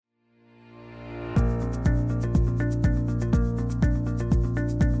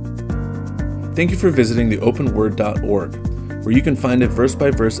Thank you for visiting theopenword.org, where you can find a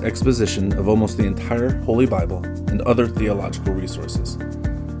verse-by-verse exposition of almost the entire Holy Bible and other theological resources.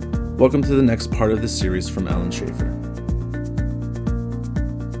 Welcome to the next part of this series from Alan Schaefer.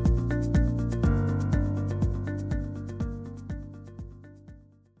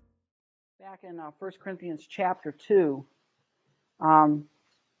 Back in 1 Corinthians chapter 2,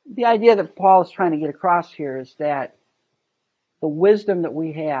 the idea that Paul is trying to get across here is that the wisdom that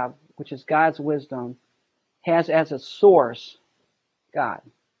we have, which is God's wisdom, has as its source God,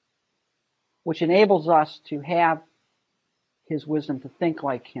 which enables us to have His wisdom, to think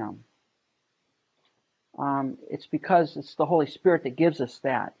like Him. It's because it's the Holy Spirit that gives us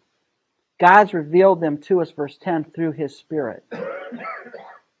that. God's revealed them to us, verse 10, through His Spirit.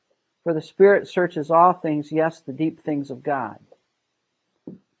 For the Spirit searches all things, yes, the deep things of God.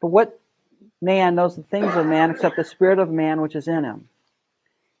 For what man knows the things of man except the Spirit of man which is in him?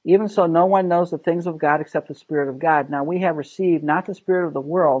 Even so, no one knows the things of God except the Spirit of God. Now we have received not the spirit of the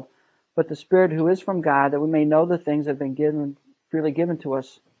world, but the Spirit who is from God, that we may know the things that have been freely given to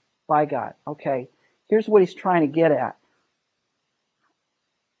us by God. Okay, here's what he's trying to get at.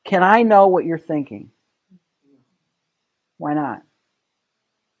 Can I know what you're thinking? Why not?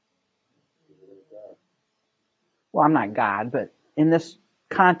 Well, I'm not God, but in this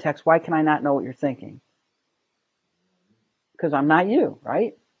context, why can I not know what you're thinking? Because I'm not you,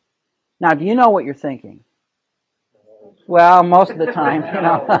 right? Now, do you know what you're thinking? Well, most of the time,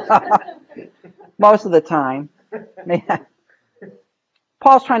 most of the time.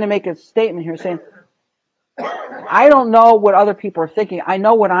 Paul's trying to make a statement here saying, I don't know what other people are thinking. I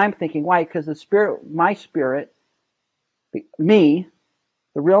know what I'm thinking. Why? Because the Spirit, my Spirit, me,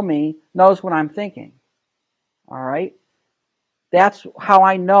 the real me, knows what I'm thinking. All right? That's how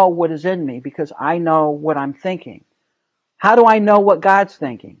I know what is in me, because I know what I'm thinking. How do I know what God's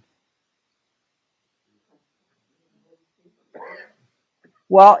thinking?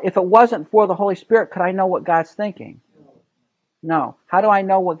 Well, if it wasn't for the Holy Spirit, could I know what God's thinking? No. How do I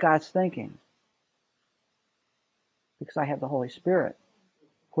know what God's thinking? Because I have the Holy Spirit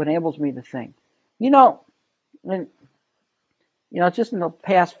who enables me to think. Just in the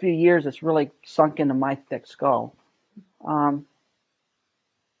past few years, it's really sunk into my thick skull. All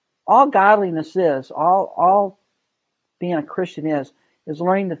godliness is, all being a Christian is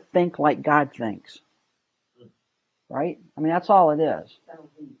learning to think like God thinks. Right? I mean, that's all it is.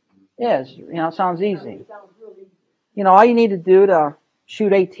 It sounds easy. All you need to do to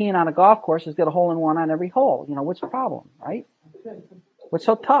shoot 18 on a golf course is get a hole-in-one on every hole. What's the problem, right? What's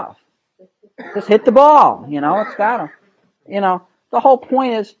so tough? Just hit the ball. It's got to. The whole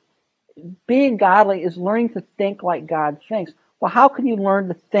point is being godly is learning to think like God thinks. Well, how can you learn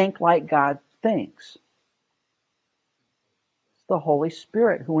to think like God thinks? It's the Holy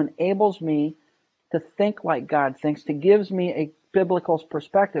Spirit who enables me to think like God thinks, to gives me a biblical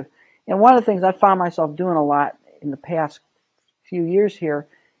perspective. And one of the things I found myself doing a lot in the past few years here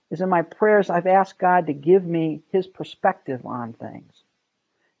is in my prayers, I've asked God to give me His perspective on things.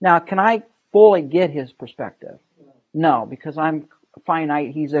 Now, can I fully get His perspective? No, because I'm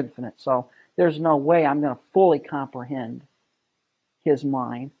finite, He's infinite. So there's no way I'm going to fully comprehend His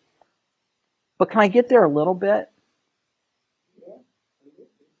mind. But can I get there a little bit?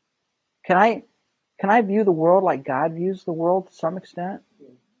 Can I view the world like God views the world to some extent?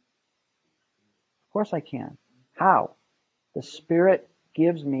 Of course I can. How? The Spirit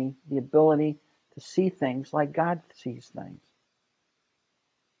gives me the ability to see things like God sees things.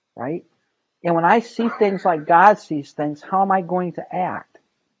 Right? And when I see things like God sees things, how am I going to act?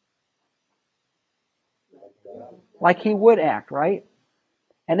 Like He would act, right?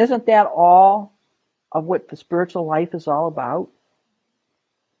 And isn't that all of what the spiritual life is all about?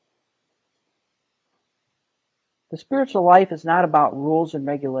 The spiritual life is not about rules and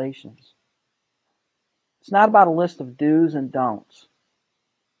regulations. It's not about a list of do's and don'ts.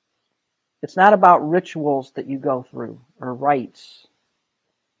 It's not about rituals that you go through or rites.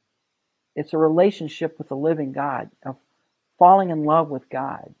 It's a relationship with the living God, of falling in love with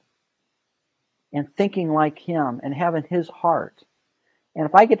God and thinking like Him and having His heart. And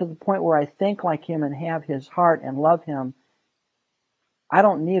if I get to the point where I think like Him and have His heart and love Him, I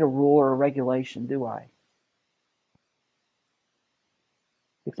don't need a rule or a regulation, do I?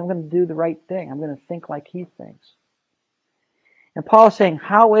 Because I'm going to do the right thing. I'm going to think like He thinks. And Paul is saying,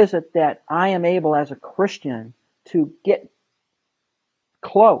 how is it that I am able as a Christian to get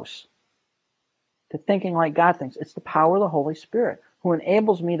close to thinking like God thinks? It's the power of the Holy Spirit who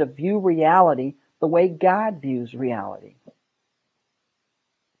enables me to view reality the way God views reality.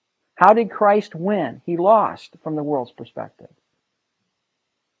 How did Christ win? He lost from the world's perspective.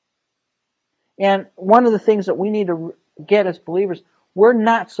 And one of the things that we need to get as believers, we're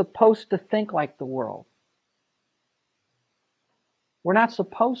not supposed to think like the world. We're not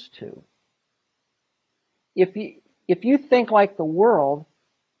supposed to. If you think like the world,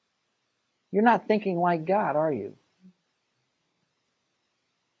 you're not thinking like God, are you?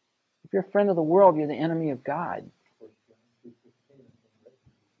 If you're a friend of the world, you're the enemy of God.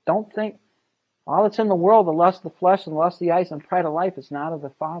 Don't think all that's in the world, the lust of the flesh and the lust of the eyes and pride of life, is not of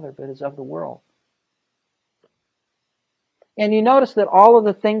the Father, but is of the world. And you notice that all of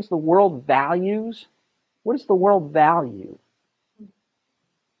the things the world values, what does the world value?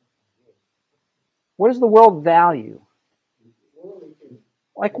 What does the world value?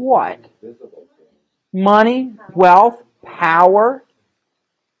 Like what? Money, wealth, power,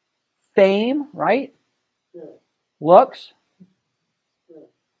 fame, right? Looks.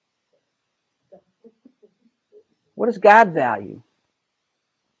 What does God value?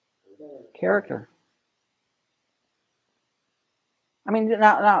 Character. I mean,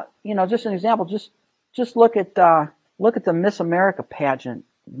 now, just an example. Just look at the Miss America pageant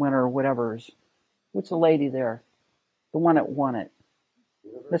winner or whatever. What's the lady there? The one that won it.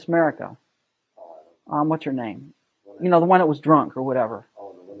 Miss America. What's her name? The one that was drunk or whatever.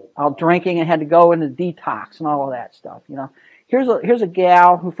 All drinking and had to go into detox and all of that stuff. Here's a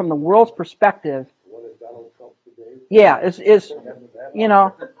gal who, from the world's perspective, yeah, is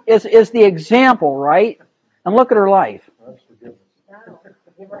the example, right? And look at her life.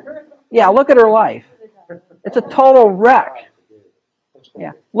 Yeah, look at her life. It's a total wreck.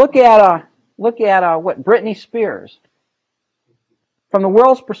 Yeah, look at what Britney Spears. From the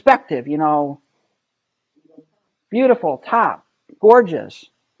world's perspective, beautiful, top, gorgeous.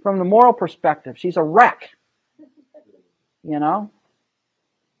 From the moral perspective, she's a wreck.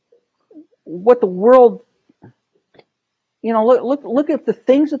 What the world, look at the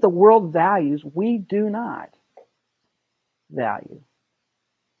things that the world values, we do not value.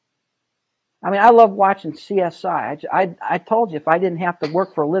 I mean, I love watching CSI. I told you, if I didn't have to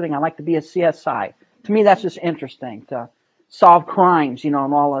work for a living, I'd like to be a CSI. To me, that's just interesting, to solve crimes, and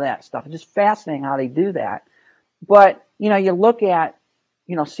all of that stuff. It's just fascinating how they do that. But, you look at,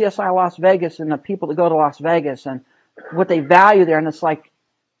 CSI Las Vegas and the people that go to Las Vegas and what they value there, and it's like,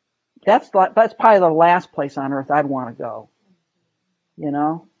 that's probably the last place on earth I'd want to go.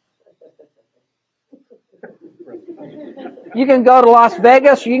 You can go to Las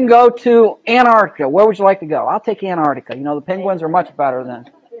Vegas, you can go to Antarctica. Where would you like to go? I'll take Antarctica. The penguins are much better than,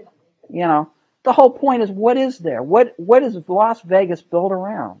 The whole point is, what is there? What is Las Vegas built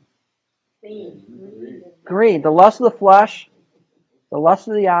around? Greed. The lust of the flesh, the lust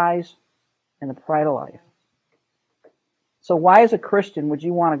of the eyes, and the pride of life. So why, as a Christian, would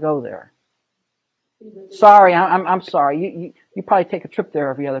you want to go there? Sorry, I'm sorry. You probably take a trip there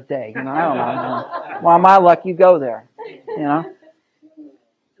every other day. I don't know. Well, my luck, you go there.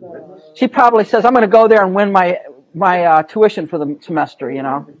 She probably says, "I'm going to go there and win my tuition for the semester."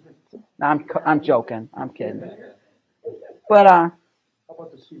 I'm joking. I'm kidding. But how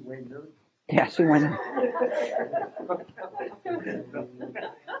about the Sea Wayne? Yeah, Sea Wayne.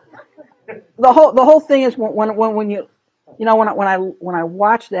 The whole thing is when you when I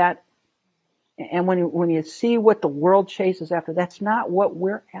watch that. And when you see what the world chases after, that's not what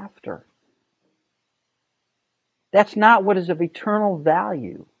we're after. That's not what is of eternal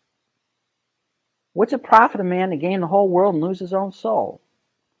value. What's it profit a man to gain the whole world and lose his own soul?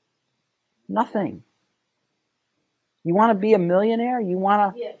 Nothing. You want to be a millionaire? You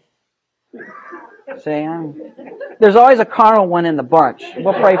want to say, there's always a carnal one in the bunch.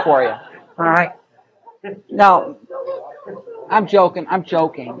 We'll pray for you. All right? No, I'm joking.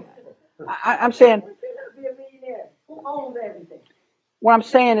 I'm saying, what I'm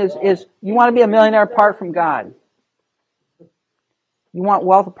saying is you want to be a millionaire apart from God. You want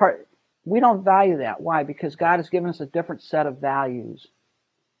wealth apart. We don't value that. Why? Because God has given us a different set of values,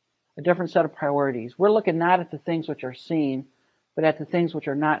 a different set of priorities. We're looking not at the things which are seen, but at the things which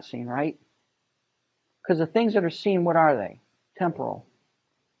are not seen, right? Because the things that are seen, what are they? Temporal.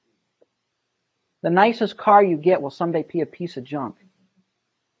 The nicest car you get will someday be a piece of junk.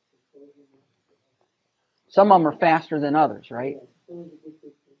 Some of them are faster than others, right?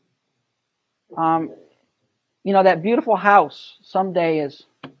 That beautiful house someday is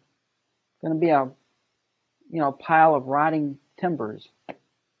going to be a pile of rotting timbers.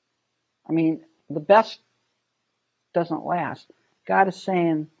 I mean, the best doesn't last. God is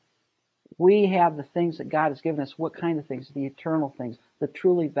saying we have the things that God has given us. What kind of things? The eternal things, the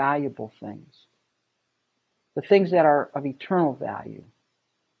truly valuable things, the things that are of eternal value.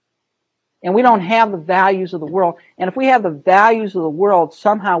 And we don't have the values of the world. And if we have the values of the world,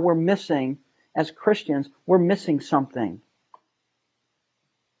 somehow we're missing as Christians, we're missing something.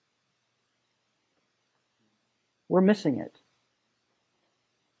 We're missing it.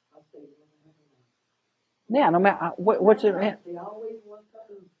 Yeah, no matter what's it. They always want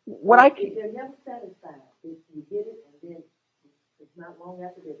something. What I They're never satisfied. If you get it, and then it's not long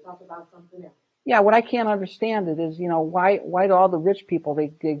after they talk about something else. Yeah, what I can't understand it is, why do all the rich people they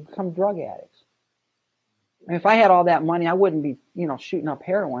become drug addicts? I mean, if I had all that money, I wouldn't be, shooting up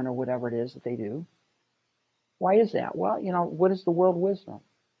heroin or whatever it is that they do. Why is that? Well, what is the world wisdom?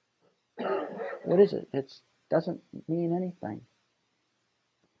 What is it? It doesn't mean anything.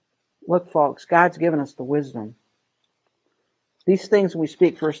 Look, folks, God's given us the wisdom. These things we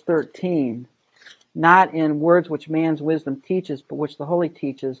speak, verse 13, not in words which man's wisdom teaches, but which the Holy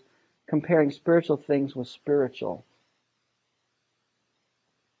teaches, comparing spiritual things with spiritual.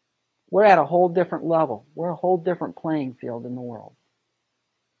 We're at a whole different level. We're a whole different playing field in the world.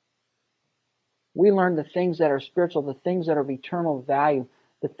 We learn the things that are spiritual, the things that are of eternal value,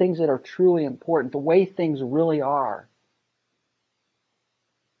 the things that are truly important, the way things really are.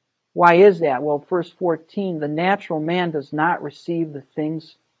 Why is that? Well, verse 14, the natural man does not receive the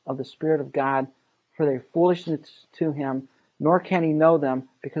things of the Spirit of God, for they are foolishness to him, nor can he know them,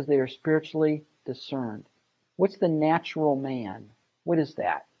 because they are spiritually discerned. What's the natural man? What is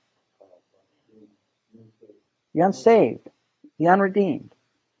that? The unsaved, the unredeemed.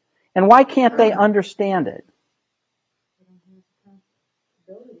 And why can't they understand it?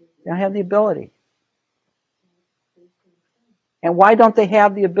 They don't have the ability. And why don't they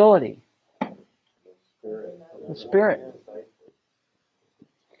have the ability? The Spirit.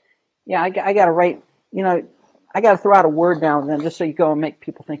 Yeah, I got to write, I got to throw out a word now and then just so you go and make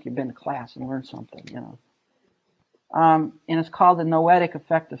people think you've been to class and learn something, And it's called the noetic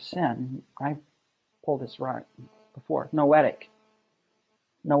effect of sin. I pulled this right before. Noetic.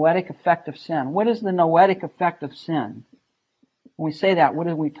 Noetic effect of sin. What is the noetic effect of sin? When we say that, what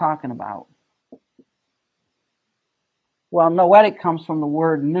are we talking about? Well, noetic comes from the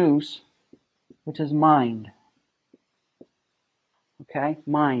word nous, which is mind. Okay?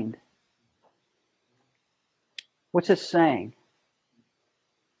 Mind. What's it saying?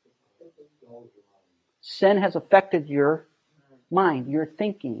 Sin has affected your mind, your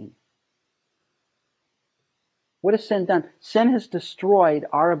thinking. What has sin done? Sin has destroyed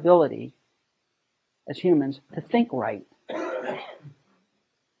our ability as humans to think right.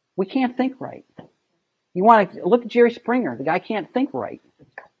 We can't think right. You want to look at Jerry Springer. The guy can't think right.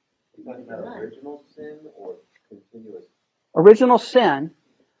 You talking about original sin or continuous? Original sin,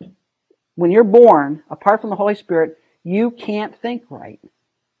 when you're born, apart from the Holy Spirit, you can't think right.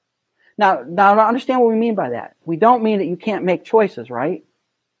 Now understand what we mean by that. We don't mean that you can't make choices, right?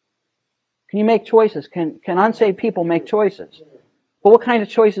 Can you make choices? Can unsaved people make choices? But what kind of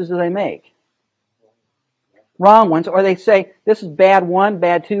choices do they make? Wrong ones. Or they say, this is bad 1,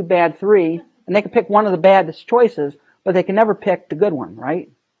 bad 2, bad 3, and they can pick one of the bad choices, but they can never pick the good one, right?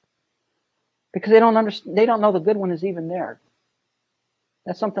 Because they don't understand. They don't know the good one is even there.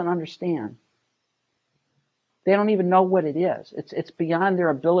 That's something to understand. They don't even know what it is. It's beyond their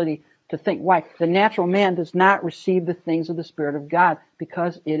ability to think. Why? The natural man does not receive the things of the Spirit of God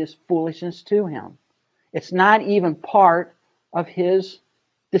because it is foolishness to him. It's not even part of his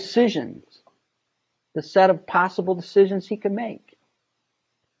decisions, the set of possible decisions he can make.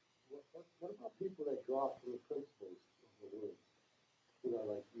 What about people that draw from the principles of the Word?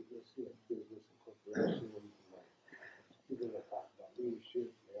 Like you can see a business and corporation, and like people that talk about leadership,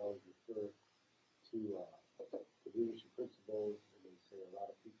 they always refer to the leadership principles, and they say a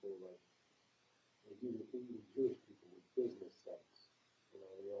lot of people like even Jewish people with business sense,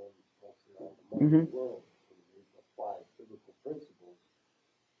 they own most of all the money in the world, and they apply biblical principles.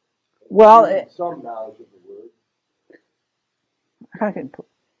 Well, some knowledge of the Word. I can put.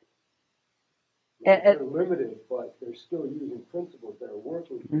 They're limited, but they're still using principles that are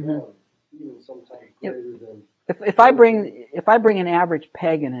working for them, even sometimes greater than. If I bring an average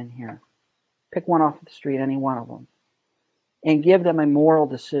pagan in here, pick one off the street, any one of them, and give them a moral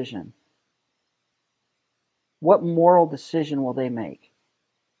decision, what moral decision will they make?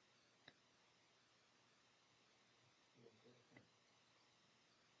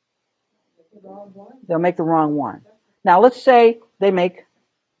 They'll make the wrong one. Now, let's say they make.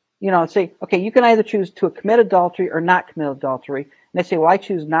 Say, okay, you can either choose to commit adultery or not commit adultery. And they say, well, I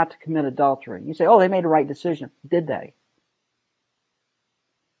choose not to commit adultery. You say, oh, they made the right decision. Did they?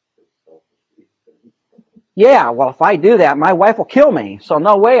 Yeah, well, if I do that, my wife will kill me. So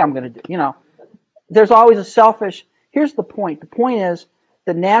no way I'm going to do, There's always a selfish. Here's the point. The point is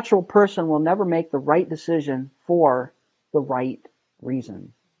the natural person will never make the right decision for the right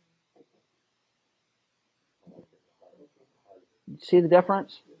reason. See the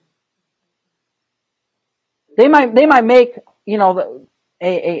difference? They might make,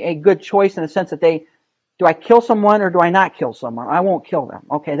 a good choice in the sense that do I kill someone or do I not kill someone? I won't kill them.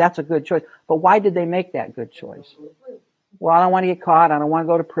 Okay, that's a good choice. But why did they make that good choice? Well, I don't want to get caught. I don't want to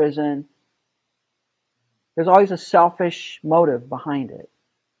go to prison. There's always a selfish motive behind it.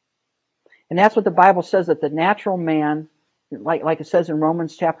 And that's what the Bible says, that the natural man, like it says in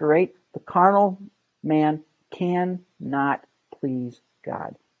Romans chapter 8, the carnal man cannot please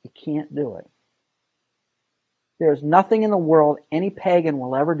God. He can't do it. There's nothing in the world any pagan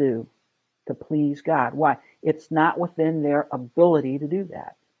will ever do to please God. Why? It's not within their ability to do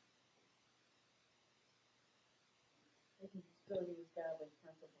that.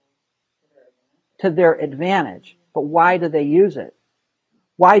 To their advantage. But why do they use it?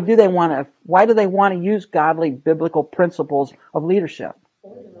 Why do they want to use godly biblical principles of leadership?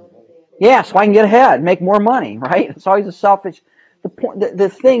 Yeah, so I can get ahead, make more money, right? It's always a selfish. The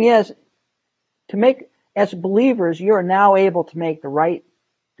thing is, as believers, you are now able to make the right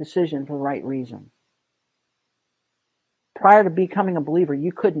decision for the right reason. Prior to becoming a believer,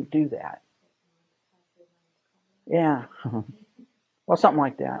 you couldn't do that. Yeah. Well, something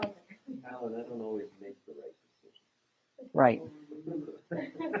like that. Alan, I don't always make the right decision. Right.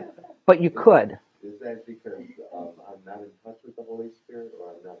 But you could. Is that because I'm not in touch with the Holy Spirit, or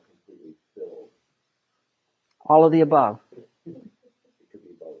I'm not completely filled? All of the above. It could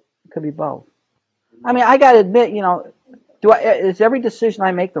be both. It could be both. I mean, I got to admit, is every decision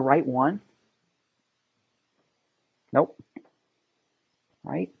I make the right one? Nope.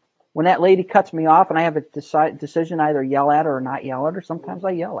 Right? When that lady cuts me off and I have a decision, either yell at her or not yell at her, sometimes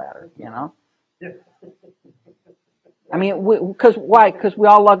I yell at her, I mean, why? Because we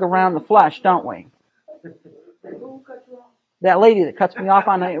all lug around the flesh, don't we? That lady that cuts me off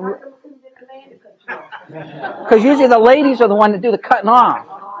on the... Because usually the ladies are the one that do the cutting off.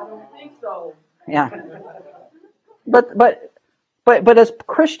 I don't think so. Yeah. But as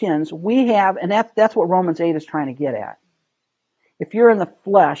Christians, we have, and that's what Romans 8 is trying to get at. If you're in the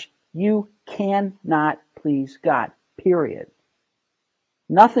flesh, you cannot please God, period.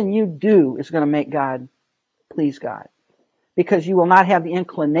 Nothing you do is going to make God please God, because you will not have the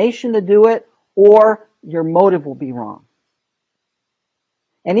inclination to do it, or your motive will be wrong.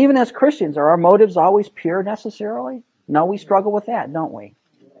 And even as Christians, are our motives always pure necessarily? No, we struggle with that, don't we?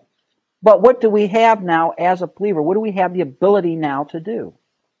 But what do we have now as a believer? What do we have the ability now to do?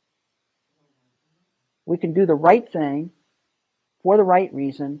 We can do the right thing for the right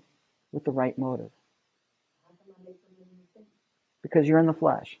reason with the right motive. Because you're in the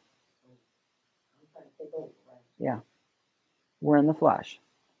flesh. Yeah. We're in the flesh.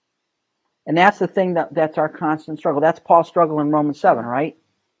 And that's the thing that's our constant struggle. That's Paul's struggle in Romans 7, right?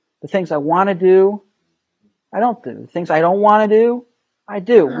 The things I want to do, I don't do. The things I don't want to do, I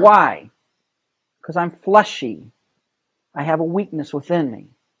do. Why? Because I'm fleshy. I have a weakness within me.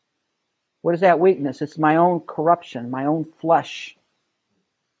 What is that weakness? It's my own corruption, my own flesh.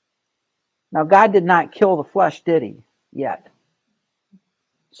 Now, God did not kill the flesh, did he? Yet.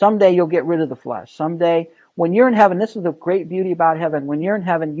 Someday you'll get rid of the flesh. Someday, when you're in heaven, this is the great beauty about heaven. When you're in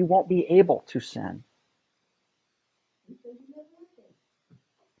heaven, you won't be able to sin.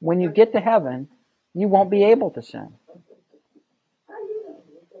 When you get to heaven, you won't be able to sin.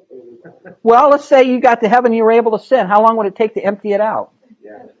 Well, let's say you got to heaven and you were able to sin. How long would it take to empty it out?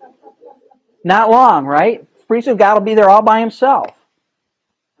 Yeah. Not long, right? Pretty soon God will be there all by himself.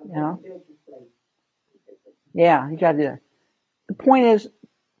 Yeah, you got to do that. The point is,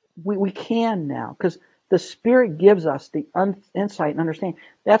 we can now, because the Spirit gives us the insight and understanding.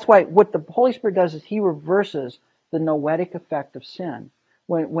 That's why what the Holy Spirit does is he reverses the noetic effect of sin.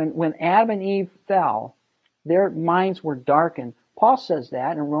 When Adam and Eve fell, their minds were darkened. Paul says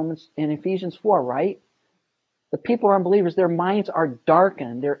that in Ephesians 4, right? The people are unbelievers, their minds are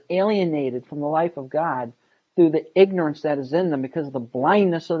darkened. They're alienated from the life of God through the ignorance that is in them because of the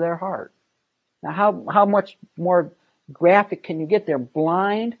blindness of their heart. Now, how much more graphic can you get? They're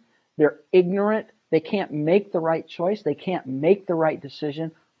blind, they're ignorant, they can't make the right choice, they can't make the right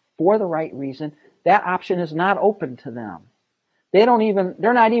decision for the right reason. That option is not open to them. They're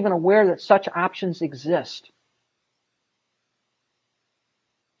not even aware that such options exist.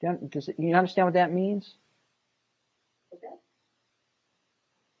 You understand what that means? Okay.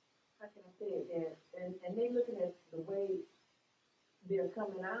 How can I say it? And they looking at the way they're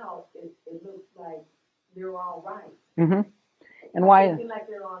coming out, it looks like they're all right. Mm-hmm. And why? They feel like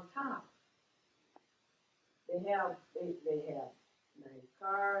they're on top. They have nice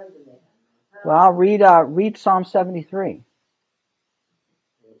cars and they have nice Well, read Psalm 73.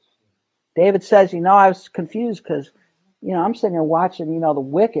 David says, I was confused because I'm sitting there watching, the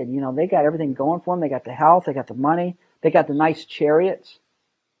wicked, they got everything going for them. They got the health, they got the money, they got the nice chariots.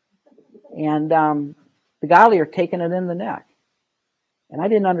 And the godly are taking it in the neck. And I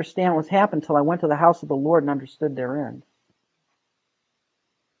didn't understand what's happened until I went to the house of the Lord and understood their end.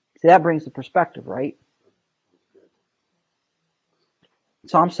 See, that brings the perspective, right?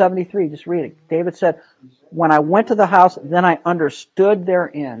 Psalm 73, just read it. David said, when I went to the house, then I understood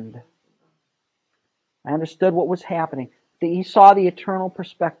their end. I understood what was happening. He saw the eternal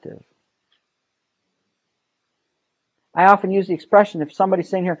perspective. I often use the expression, if somebody's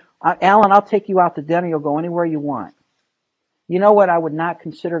saying here, Alan, I'll take you out to dinner, you'll go anywhere you want. You know what I would not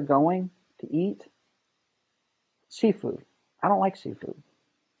consider going to eat? Seafood. I don't like seafood.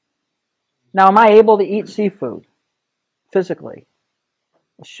 Now, am I able to eat seafood physically?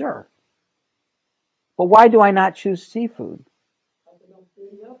 Well, sure. But why do I not choose seafood?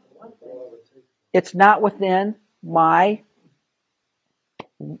 It's not within the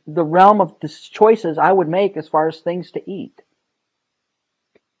realm of the choices I would make as far as things to eat.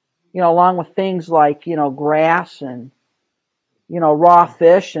 Along with things like, grass and, raw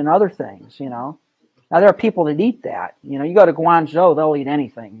fish and other things, Now, there are people that eat that. You go to Guangzhou, they'll eat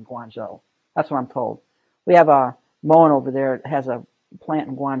anything in Guangzhou. That's what I'm told. We have a Moen over there that has a plant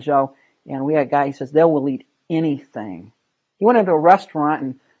in Guangzhou, and we had a guy, he says, they will eat anything. He went into a restaurant,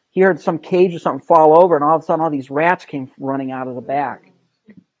 and he heard some cage or something fall over, and all of a sudden all these rats came running out of the back.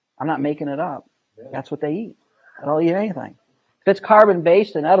 I'm not making it up. That's what they eat. They'll eat anything. If it's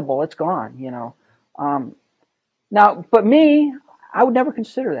carbon-based and edible, it's gone, Now, but me, I would never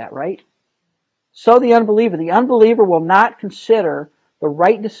consider that, right? So the unbeliever will not consider the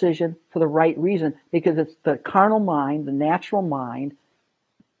right decision for the right reason because it's the carnal mind, the natural mind,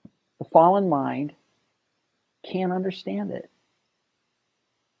 the fallen mind can't understand it.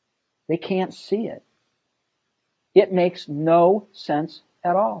 They can't see it. It makes no sense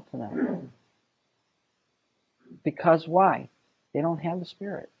at all to them. Because why? They don't have the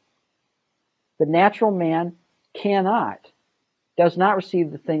Spirit. The natural man does not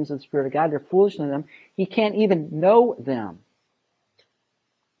receive the things of the Spirit of God. They're foolish to them. He can't even know them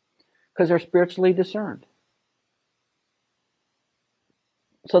because they're spiritually discerned.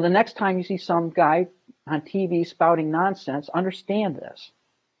 So the next time you see some guy on TV spouting nonsense, understand this.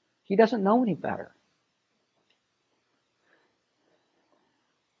 He doesn't know any better.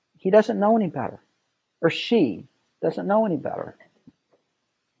 He doesn't know any better. Or she doesn't know any better.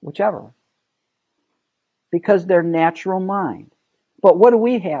 Whichever. Because they're natural mind. But what do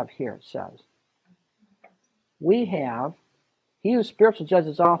we have here, it says? We have, he who spiritual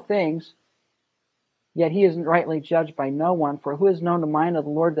judges all things, yet he isn't rightly judged by no one. For who has known the mind of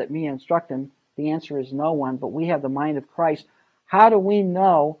the Lord that me instruct him? The answer is no one, but we have the mind of Christ. How do we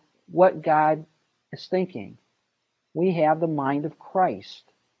know what God is thinking? We have the mind of Christ.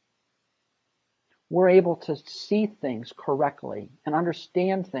 We're able to see things correctly and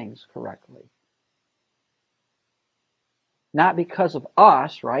understand things correctly. Not because of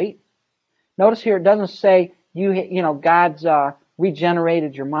us, right? Notice here it doesn't say God's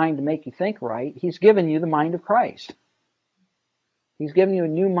regenerated your mind to make you think right. He's given you the mind of Christ. He's given you a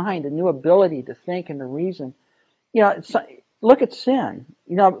new mind, a new ability to think and to reason. Look at sin.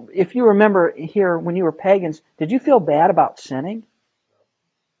 If you remember here when you were pagans, did you feel bad about sinning?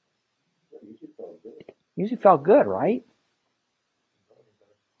 Usually felt good, right?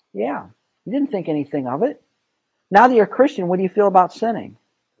 Yeah. You didn't think anything of it. Now that you're a Christian, what do you feel about sinning?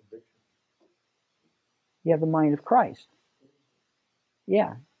 You have the mind of Christ.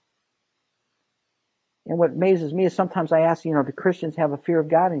 Yeah. And what amazes me is sometimes I ask, do Christians have a fear of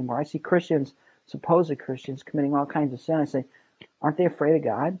God anymore? I see Christians, supposed Christians, committing all kinds of sin. I say, aren't they afraid of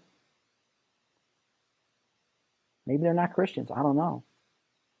God? Maybe they're not Christians. I don't know.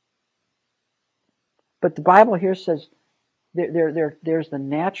 But the Bible here says there's the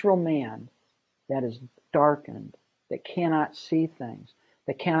natural man that is darkened, that cannot see things,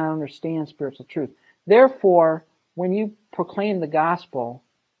 that cannot understand spiritual truth. Therefore, when you proclaim the gospel,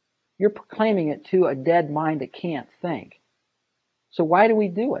 you're proclaiming it to a dead mind that can't think. So why do we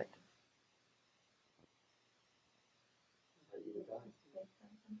do it?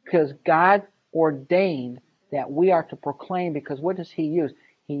 Because God ordained that we are to proclaim, because what does He use?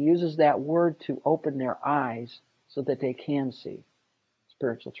 He uses that word to open their eyes so that they can see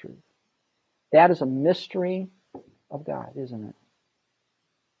spiritual truth. That is a mystery of God, isn't it?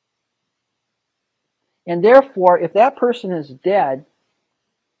 And therefore, if that person is dead,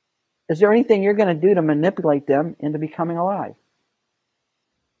 is there anything you're going to do to manipulate them into becoming alive?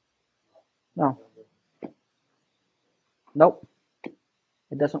 No. Nope.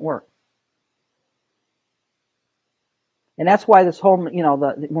 It doesn't work. And that's why this whole,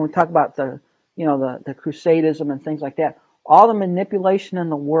 when we talk about the crusadism and things like that, all the manipulation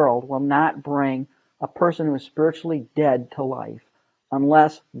in the world will not bring a person who is spiritually dead to life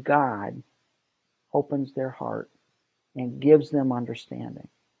unless God opens their heart and gives them understanding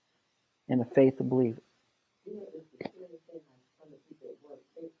and the faith to believe. You know, it's the curious thing how some of the people at work,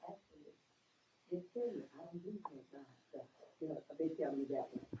 they actually, they tell you, I don't believe in God stuff. You know, they tell me that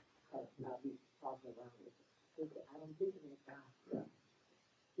one, because I'll be talking around with them. They say, I don't believe in God stuff.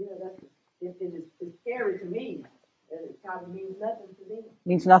 You know, it's scary to me, and it probably means nothing to them.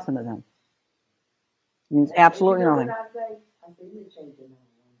 Means nothing to them. Means absolutely You know nothing. what I say, you change your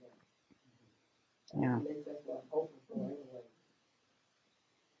mind one day. Yeah. At least that's what I'm hoping for anyway.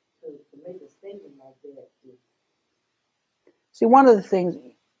 To make a statement like that is. See, one of the things,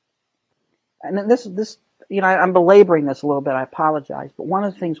 and this, I'm belaboring this a little bit. I apologize, but one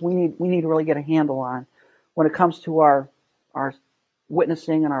of the things we need to really get a handle on when it comes to our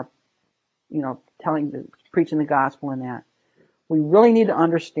witnessing and our, preaching the gospel and that, we really need to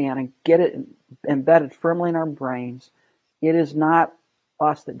understand and get it embedded firmly in our brains. It is not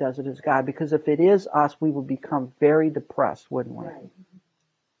us that does it, it's God. Because if it is us, we will become very depressed, wouldn't we? Right.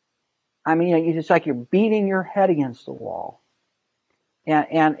 I mean, it's just like you're beating your head against the wall.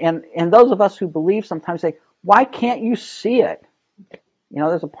 And those of us who believe sometimes say, why can't you see it?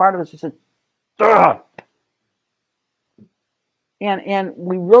 There's a part of us that says, ugh. And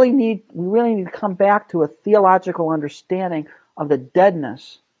we really need to come back to a theological understanding of the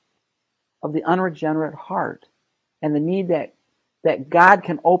deadness of the unregenerate heart and the need that God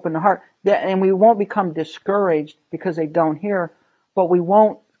can open the heart. And we won't become discouraged because they don't hear, but we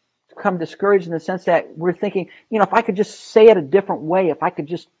won't become discouraged in the sense that we're thinking, if I could just say it a different way, if I could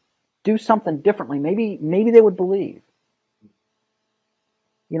just do something differently, maybe they would believe.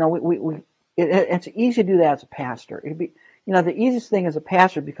 It's easy to do that as a pastor. It'd be, the easiest thing as a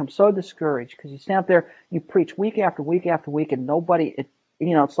pastor to become so discouraged because you stand up there, you preach week after week after week, and nobody,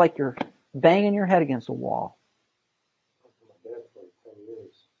 it's like you're banging your head against a wall. My dad for 10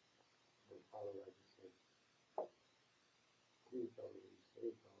 years, and finally I just said, please tell me he's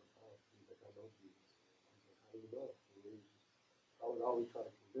saved all the time. He's like, I know Jesus. I was like, how do you know? I would always try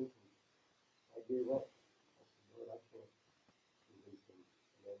to convince him. I gave up. I said, Lord, I can't convince him.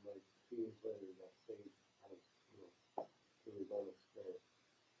 And then like 2 years later, he got saved out of, through his own experience.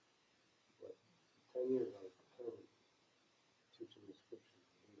 But for 10 years, I was determined to teach him the scriptures.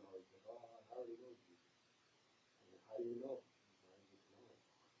 And he'd always say, oh, I already know Jesus. I said, how do you know? I just know it.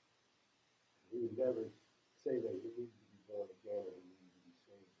 He would never say that he needed to be born again or he needed to be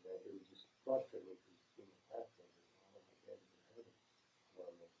saved. That it was just frustrating because that's like, oh, my dad's in heaven.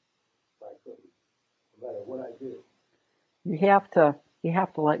 So I couldn't, no matter what I did. You have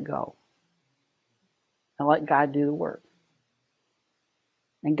to let go and let God do the work.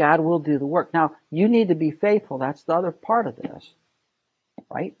 And God will do the work. Now, you need to be faithful. That's the other part of this,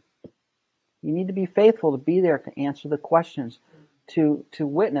 right? You need to be faithful to be there to answer the questions, to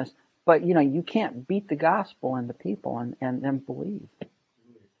witness. But, you can't beat the gospel into people and then believe.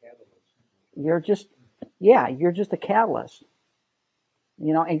 You're just a catalyst.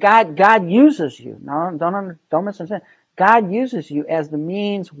 And God uses you. No, don't misunderstand. God uses you as the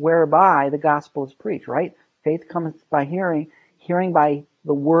means whereby the gospel is preached, right? Faith cometh by hearing, hearing by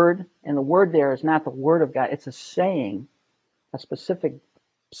the word, and the word there is not the word of God. It's a saying, a specific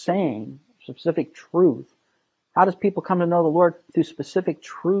saying, specific truth. How does people come to know the Lord? Through specific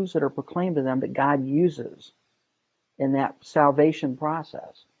truths that are proclaimed to them that God uses in that salvation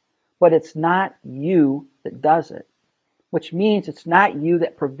process. But it's not you that does it, which means it's not you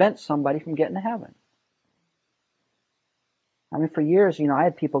that prevents somebody from getting to heaven. I mean, for years, I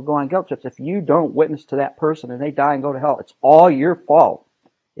had people go on guilt trips. If you don't witness to that person and they die and go to hell, it's all your fault.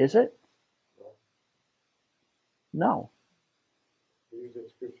 Is it? No. Use that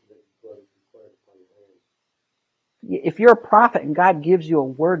scripture that you quoted upon your hands. If you're a prophet and God gives you a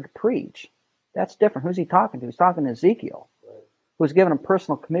word to preach, that's different. Who's he talking to? He's talking to Ezekiel, right, who was given a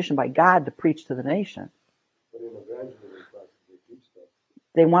personal commission by God to preach to the nation. But in evangelism classes, they teach that.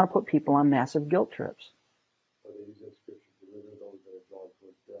 They want to put people on massive guilt trips. So they use that scripture, deliver those that are drawn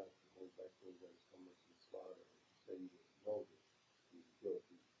towards death, and hold back those that are coming to the slaughter. Say you know this, he's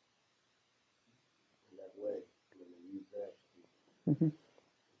guilty. In that way, and then they use that to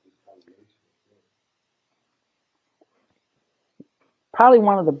condemnation. Probably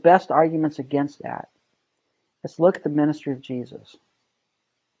one of the best arguments against that is look at the ministry of Jesus.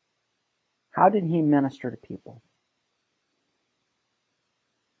 How did he minister to people?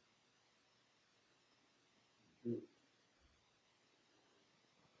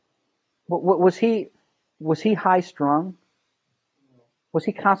 Was he high strung? Was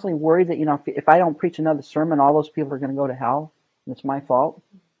he constantly worried that, if I don't preach another sermon, all those people are going to go to hell, and it's my fault?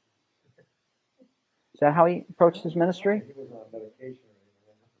 Is that how he approached his ministry? He was on medication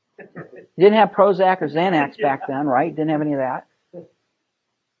or anything. He didn't have Prozac or Xanax back then, right? Didn't have any of that.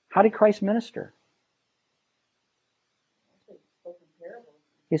 How did Christ minister?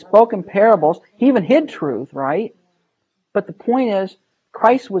 He spoke in parables. He even hid truth, right? But the point is,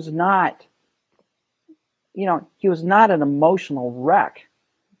 Christ was not, he was not an emotional wreck,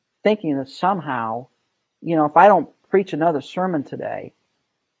 thinking that somehow, if I don't preach another sermon today,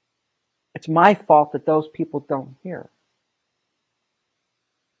 it's my fault that those people don't hear.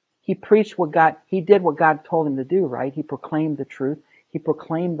 He preached he did what God told him to do, right? He proclaimed the truth. He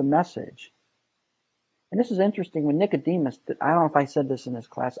proclaimed the message. And this is interesting. When Nicodemus, I don't know if I said this in this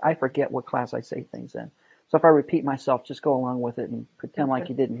class. I forget what class I say things in. So if I repeat myself, just go along with it and pretend like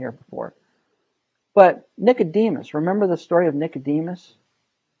you didn't hear before. But Nicodemus, remember the story of Nicodemus?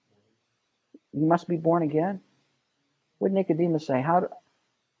 You must be born again. What did Nicodemus say? How do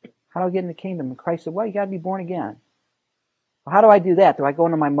I get in the kingdom? And Christ said, well, you got to be born again. Well, how do I do that? Do I go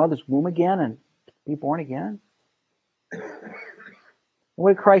into my mother's womb again and be born again?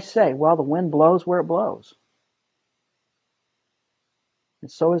 What did Christ say? Well, the wind blows where it blows.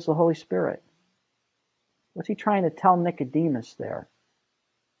 And so is the Holy Spirit. What's he trying to tell Nicodemus there?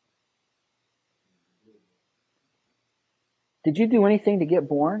 Did you do anything to get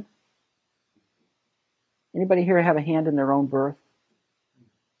born? Anybody here have a hand in their own birth?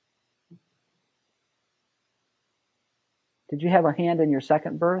 Did you have a hand in your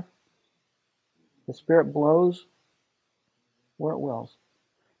second birth? The Spirit blows where it wills.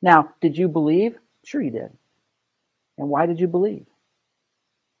 Now, did you believe? Sure you did. And why did you believe?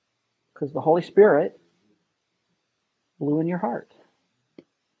 Because the Holy Spirit blew in your heart.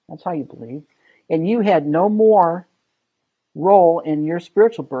 That's how you believe. And you had no more role in your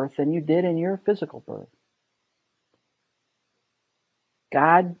spiritual birth than you did in your physical birth.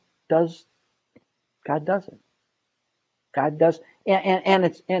 God does it. God does,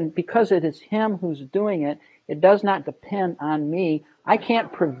 and because it is Him who's doing it, it does not depend on me. I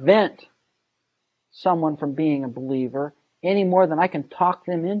can't prevent someone from being a believer any more than I can talk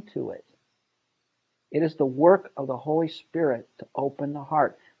them into it. It is the work of the Holy Spirit to open the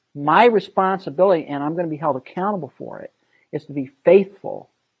heart. My responsibility, and I'm going to be held accountable for it, is to be faithful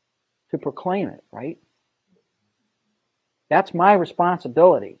to proclaim it, right? That's my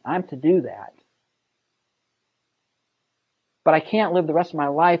responsibility. I'm to do that. But I can't live the rest of my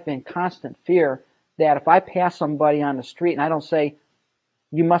life in constant fear that if I pass somebody on the street and I don't say,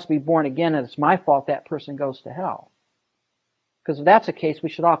 you must be born again, and it's my fault that person goes to hell. Because if that's the case, we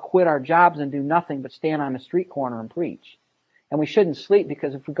should all quit our jobs and do nothing but stand on the street corner and preach. And we shouldn't sleep,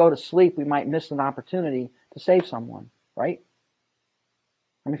 because if we go to sleep, we might miss an opportunity to save someone, right?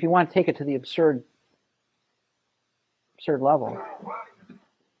 I mean, if you want to take it to the absurd level.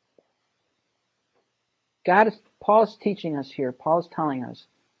 Paul is teaching us here, Paul is telling us,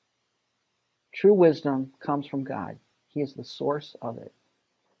 true wisdom comes from God. He is the source of it.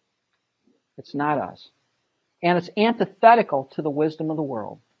 It's not us. And it's antithetical to the wisdom of the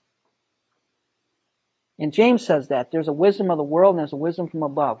world. And James says that. There's a wisdom of the world and there's a wisdom from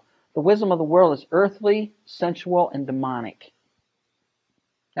above. The wisdom of the world is earthly, sensual, and demonic.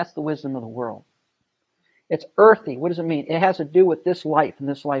 That's the wisdom of the world. It's earthy. What does it mean? It has to do with this life and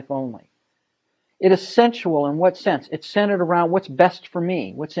this life only. It is sensual in what sense? It's centered around what's best for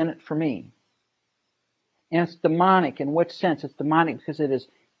me, what's in it for me. And it's demonic in what sense? It's demonic because it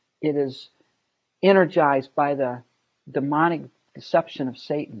is energized by the demonic deception of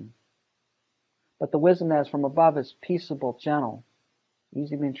Satan. But the wisdom that is from above is peaceable, gentle,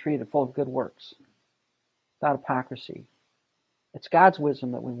 easy being treated, full of good works, without hypocrisy. It's God's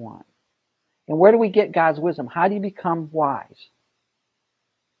wisdom that we want. And where do we get God's wisdom? How do you become wise?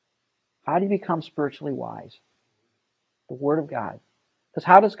 How do you become spiritually wise? The Word of God. Because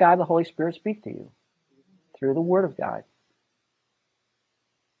how does God, the Holy Spirit, speak to you? Through the Word of God.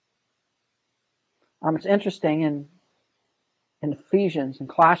 It's interesting in Ephesians and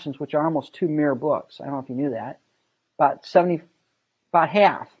Colossians, which are almost two mirror books. I don't know if you knew that. About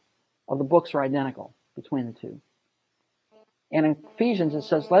half of the books are identical between the two. And in Ephesians it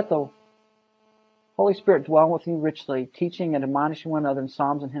says, let the Holy Spirit dwell with you richly, teaching and admonishing one another in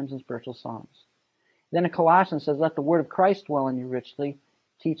psalms and hymns and spiritual songs. Then in Colossians it says, let the word of Christ dwell in you richly,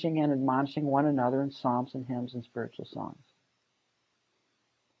 teaching and admonishing one another in psalms and hymns and spiritual songs.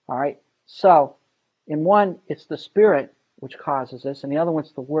 All right, so in one, it's the Spirit which causes this, and the other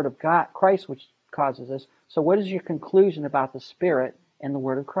one's the Word of God, Christ, which causes this. So what is your conclusion about the Spirit and the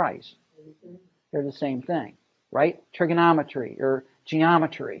Word of Christ? They're the same thing, right? Trigonometry or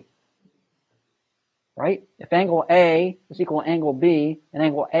geometry. Right? If angle A is equal to angle B, and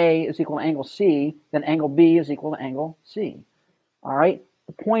angle A is equal to angle C, then angle B is equal to angle C. All right?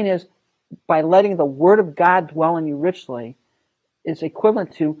 The point is, by letting the Word of God dwell in you richly, is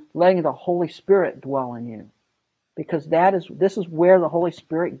equivalent to letting the Holy Spirit dwell in you. Because this is where the Holy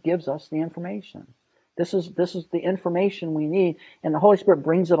Spirit gives us the information. This is the information we need, and the Holy Spirit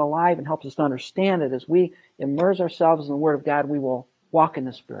brings it alive and helps us to understand it. As we immerse ourselves in the Word of God, we will walk in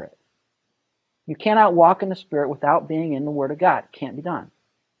the Spirit. You cannot walk in the Spirit without being in the Word of God. It can't be done.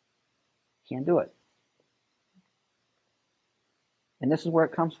 Can't do it. And this is where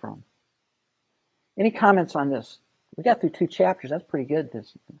it comes from. Any comments on this? We got through 2 chapters. That's pretty good,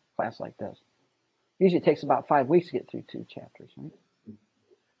 this class like this. Usually it takes about 5 weeks to get through 2 chapters, right?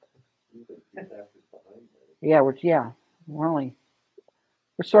 Yeah, we're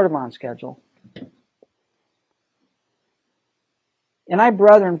sort of on schedule. And I,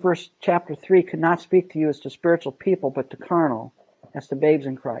 brethren, verse chapter 3, could not speak to you as to spiritual people, but to carnal, as to babes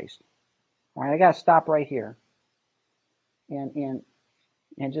in Christ. All right, I got to stop right here, and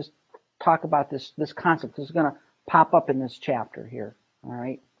just talk about this concept. This is going to pop up in this chapter here. All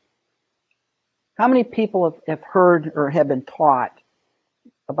right. How many people have heard or have been taught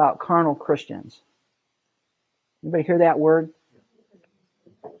about carnal Christians? Anybody hear that word?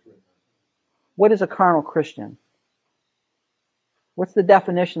 What is a carnal Christian? What's the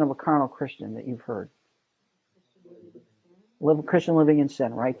definition of a carnal Christian that you've heard? A Christian living in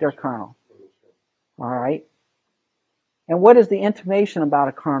sin, right? They're carnal. All right. And what is the intimation about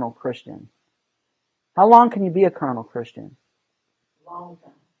a carnal Christian? How long can you be a carnal Christian? Long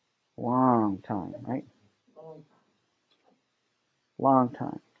time. Long time, right? Long time.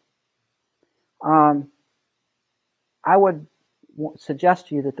 Long time. I would suggest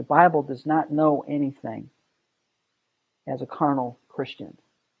to you that the Bible does not know anything as a carnal Christian.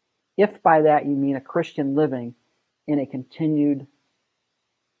 If by that you mean a Christian living in a continued,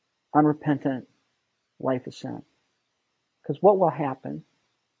 unrepentant life of sin. Because what will happen?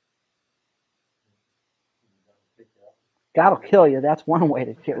 God will kill you. That's one way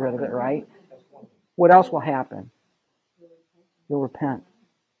to get rid of it, right? What else will happen? You'll repent.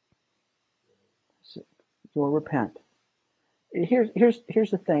 You'll repent. Here's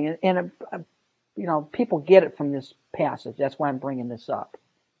the thing, and people get it from this passage. That's why I'm bringing this up.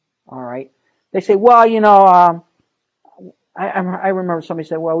 All right. They say, well, I remember somebody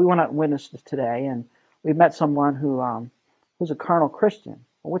said, well, we went out and witnessed this today, and we met someone who's a carnal Christian.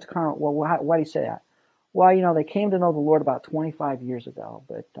 Well, what's carnal? Well, why do you say that? Well, they came to know the Lord about 25 years ago,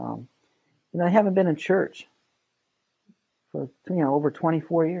 but they haven't been in church for over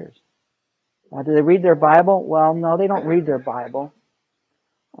 24 years. Do they read their Bible? Well, no, they don't read their Bible.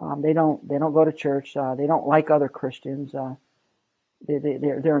 They don't go to church. They don't like other Christians.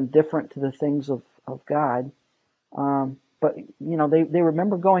 They're indifferent to the things of God. But they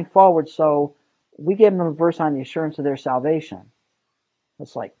remember going forward. So we gave them a verse on the assurance of their salvation.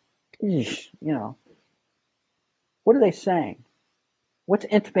 It's like, what are they saying? What's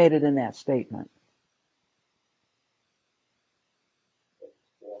intimated in that statement?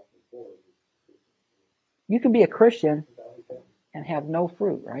 You can be a Christian and have no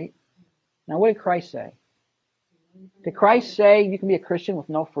fruit, right? Now, what did Christ say? Did Christ say you can be a Christian with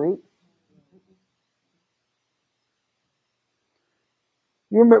no fruit?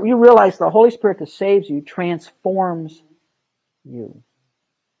 You realize the Holy Spirit that saves you transforms you,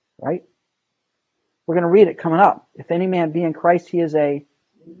 right? We're going to read it coming up. If any man be in Christ, he is a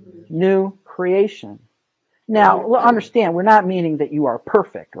new creation. Now, understand, we're not meaning that you are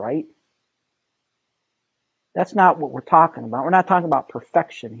perfect, right? That's not what we're talking about. We're not talking about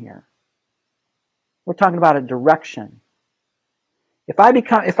perfection here. We're talking about a direction. If I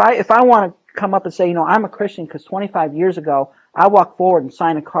want to come up and say, I'm a Christian because 25 years ago I walked forward and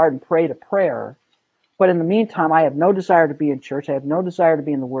signed a card and prayed a prayer, but in the meantime I have no desire to be in church, I have no desire to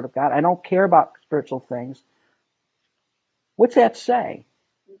be in the Word of God, I don't care about spiritual things. What's that say?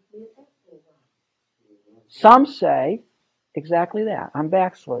 Some say exactly that. I'm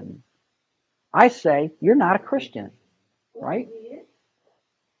backslidden. I say you're not a Christian, right?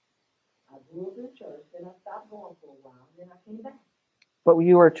 I grew up in church, then I stopped going for a while, then I came back. But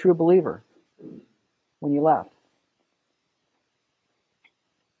you were a true believer when you left.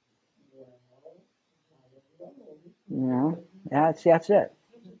 That's it.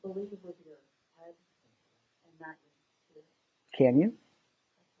 You just believe with your head and not your spirit. Can you?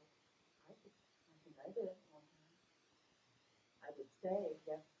 I think I did one time. I would say,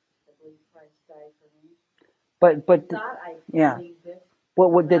 yes, I believe Christ died for me. But Thought I believed it.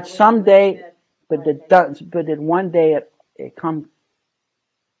 What did someday? But did one day it come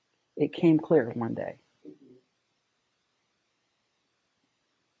it came clear one day.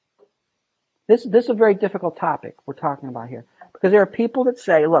 This is a very difficult topic we're talking about here, because there are people that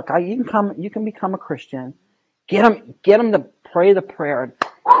say, "Look, you can become a Christian, get them to pray the prayer, and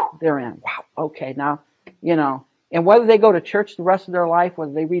they're in." Wow, okay, now, and whether they go to church the rest of their life,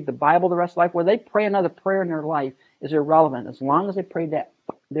 whether they read the Bible the rest of their life, whether they pray another prayer in their life is irrelevant. As long as they prayed that,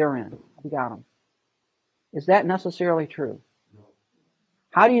 they're in. We got them. Is that necessarily true? No.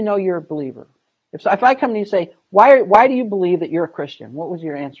 How do you know you're a believer? If I come to you and say, why do you believe that you're a Christian? What would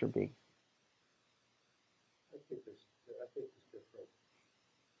your answer be? I think there's different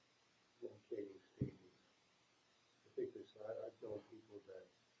locating stages. I've known people that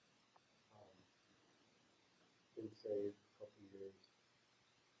been saved a couple of years,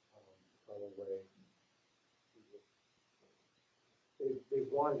 fell away. They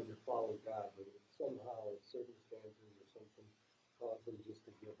wanted to follow God, but somehow circumstances or something caused them just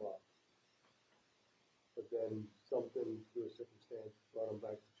to give up. But then something through a circumstance brought them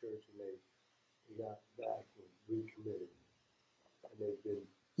back to church, and they got back and recommitted, and they've been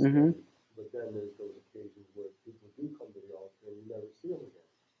steady. But then there's those occasions where people do come to the altar and you never see them again.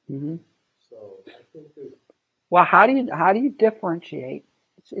 Mm-hmm. So I think there's. Well, how do you differentiate?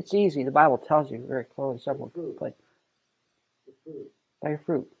 It's easy. The Bible tells you very clearly several places. The fruit. By your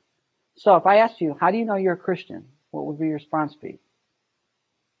fruit. So if I asked you, how do you know you're a Christian? What would be your response be?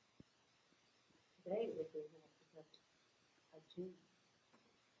 Today would be because I changed.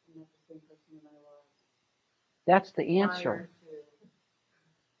 I'm not the same person that I was. That's the answer.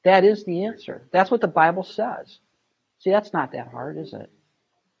 That is the answer. That's what the Bible says. See, that's not that hard, is it?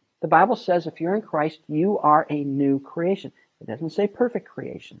 The Bible says if you're in Christ, you are a new creation. It doesn't say perfect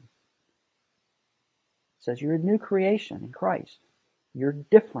creation. It says you're a new creation in Christ. You're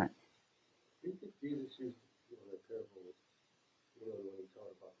different. Do you think Jesus used the parable, when he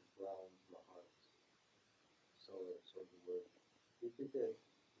talked about the ground and the hearts, so the word? Do you think that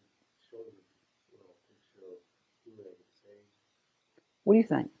shows a picture of people that get saved? What do you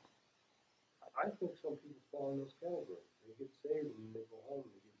think? I think some people fall in those categories. They get saved and they go home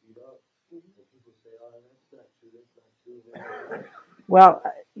and they get beat up. And people say, "Oh, that's not true. That's not true." Well,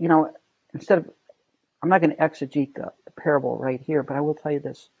 I'm not going to exegete the parable right here, but I will tell you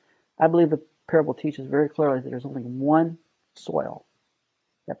this. I believe the parable teaches very clearly that there's only one soil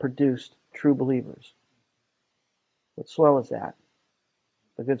that produced true believers. What soil is that?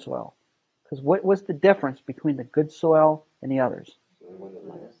 The good soil. Because what was the difference between the good soil and the others?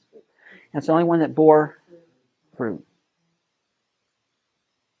 And it's the only one that bore fruit.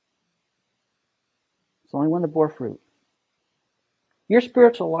 It's the only one that bore fruit. Your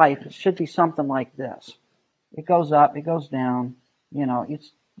spiritual life should be something like this. It goes up, it goes down. You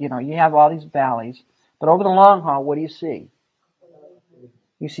have all these valleys. But over the long haul, what do you see?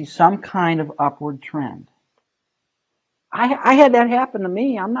 You see some kind of upward trend. I had that happen to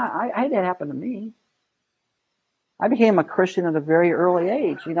me. I had that happen to me. I became a Christian at a very early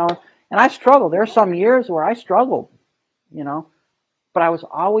age, and I struggled. There are some years where I struggled, but I was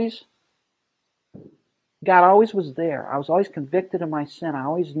always, God always was there. I was always convicted of my sin. I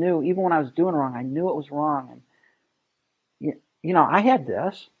always knew, even when I was doing wrong, I knew it was wrong. And, I had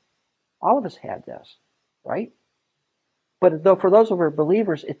this. All of us had this, right? But for those who are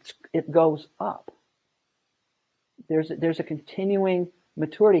believers, it goes up. There's a continuing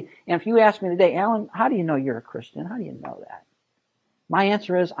maturity. And if you ask me today, Alan, how do you know you're a Christian? How do you know that? My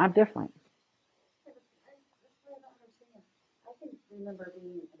answer is, I'm different. That's what I don't understand. I can remember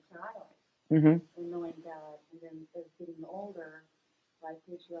being a child and knowing God, and then as getting older, life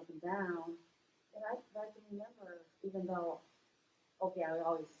takes you up and down. And I can remember, even though, okay, I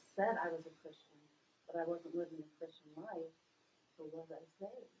always said I was a Christian, but I wasn't living a Christian life, so was I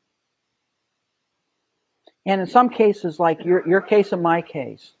saved? And in some cases, like your case and my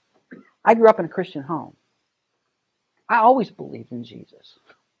case, I grew up in a Christian home. I always believed in Jesus.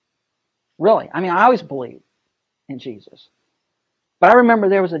 Really. I always believed in Jesus. But I remember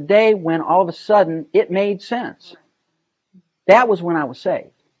there was a day when all of a sudden it made sense. That was when I was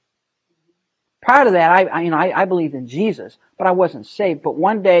saved. Prior to that, I believed in Jesus, but I wasn't saved. But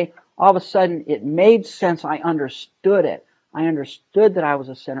one day, all of a sudden, it made sense. I understood it. I understood that I was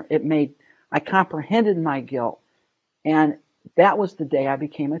a sinner. I comprehended my guilt. And that was the day I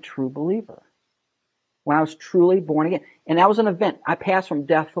became a true believer. When I was truly born again. And that was an event. I passed from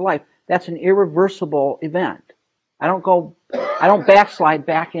death to life. That's an irreversible event. I don't backslide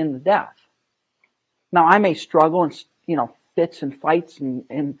back into death. Now, I may struggle and, fits and fights,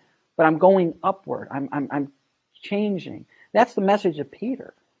 but I'm going upward. I'm changing. That's the message of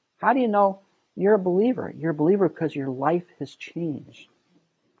Peter. How do you know you're a believer? You're a believer because your life has changed.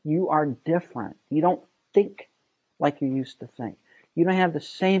 You are different. You don't think like you used to think. You don't have the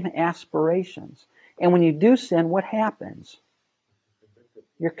same aspirations. And when you do sin, what happens?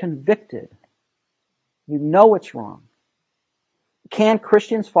 You're convicted. You know it's wrong. Can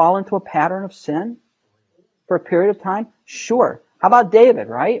Christians fall into a pattern of sin for a period of time? Sure. How about David,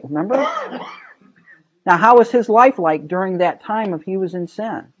 right? Remember? Now, how was his life like during that time if he was in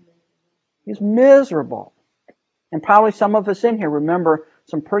sin? He's miserable. And probably some of us in here remember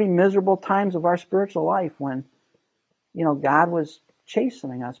some pretty miserable times of our spiritual life when, God was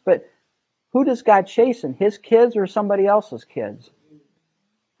chastening us. But who does God chasten? His kids or somebody else's kids?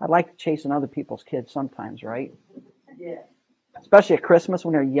 I'd like to chasten other people's kids sometimes, right? Yeah. Especially at Christmas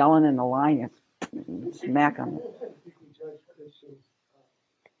when they're yelling in the line, you smack them. You can judge Christians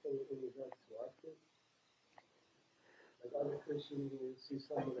in regards to our kids. Like other Christians, you see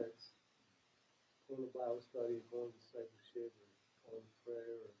someone that's going to Bible study, going to discipleship, or going to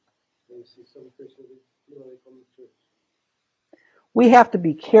prayer, or then you see some Christians, they come to church. We have to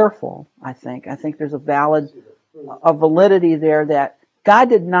be careful, I think. I think there's a validity there that God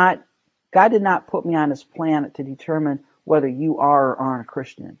did not put me on this planet to determine whether you are or aren't a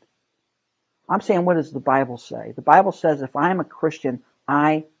Christian. I'm saying, what does the Bible say? The Bible says if I'm a Christian,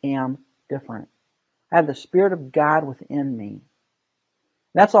 I am different. I have the Spirit of God within me.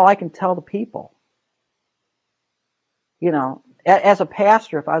 That's all I can tell the people. As a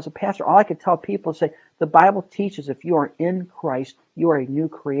pastor, if I was a pastor, all I could tell people is say, the Bible teaches if you are in Christ, you are a new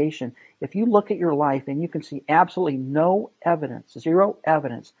creation. If you look at your life and you can see absolutely no evidence, zero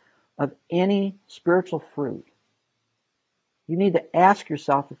evidence of any spiritual fruit, you need to ask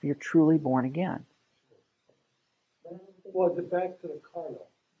yourself if you're truly born again. Well, back to the carnal.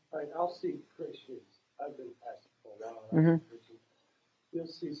 Right, I'll see Christians. I've been pastor for a while. Mm-hmm. You'll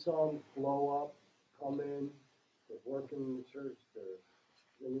see some blow up, come in, they're working in the church,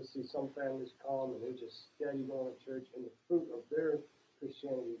 then you'll see some families come and they're just steady going to church, and the fruit of their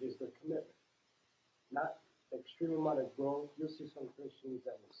Christianity is their commitment. Not extreme amount of growth. You'll see some Christians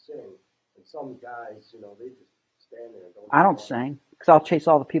that will sing, and some guys, they just stand there. I don't sing, because I'll chase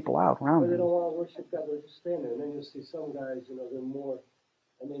all the people out around me. But they me. don't want to worship God, they're just standing there. And then you'll see some guys, they're more,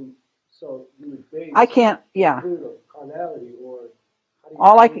 and then, so you would base the fruit of carnality, or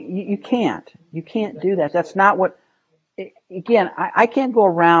you can't do that. That's not what. Again, I can't go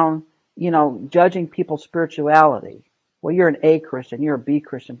around, judging people's spirituality. Well, you're an A Christian, you're a B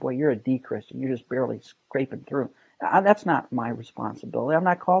Christian, boy, you're a D Christian, you're just barely scraping through. That's not my responsibility. I'm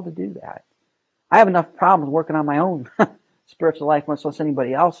not called to do that. I have enough problems working on my own spiritual life, much less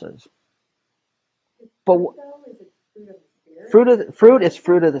anybody else's. But fruit is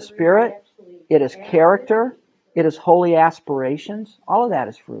fruit of the Spirit. It is character. It is holy aspirations. All of that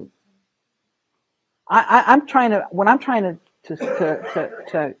is fruit. I'm trying to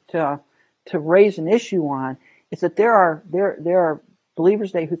raise an issue on is that there are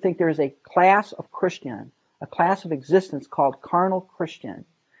believers today who think there is a class of Christian, a class of existence called carnal Christian.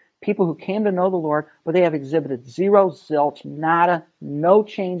 People who came to know the Lord, but they have exhibited zero, zilch, nada, no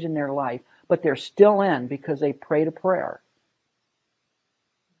change in their life, but they're still in because they prayed a prayer.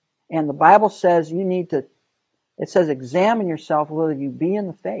 And the Bible says it says examine yourself whether you be in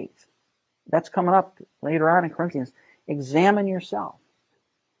the faith. That's coming up later on in Corinthians. Examine yourself.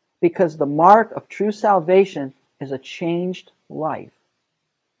 Because the mark of true salvation is a changed life.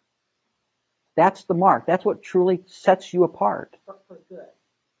 That's the mark. That's what truly sets you apart. For good.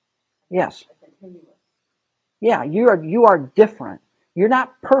 Yes. Yeah, you are different. You're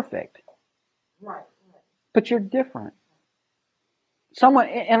not perfect. Right. But you're different. Someone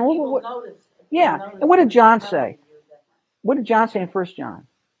and notice. And what did John say? What did John say in 1 John?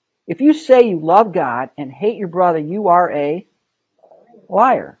 If you say you love God and hate your brother, you are a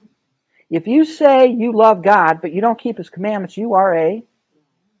liar. If you say you love God but you don't keep His commandments, you are a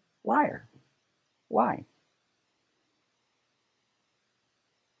liar. Why?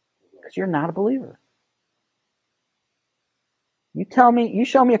 Because you're not a believer. You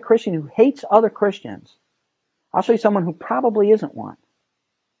show me a Christian who hates other Christians. I'll show you someone who probably isn't one.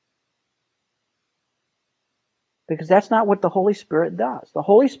 Because that's not what the Holy Spirit does. The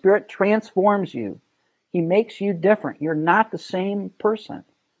Holy Spirit transforms you. He makes you different. You're not the same person.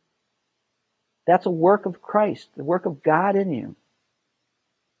 That's a work of Christ, the work of God in you.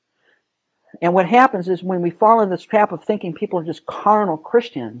 And what happens is when we fall into this trap of thinking people are just carnal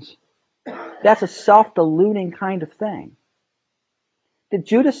Christians, that's a self-deluding kind of thing. Did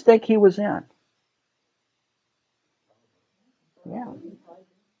Judas think he was in? Yeah.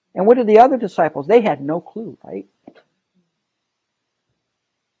 And what did the other disciples? They had no clue, right?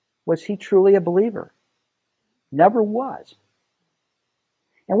 Was he truly a believer? Never was.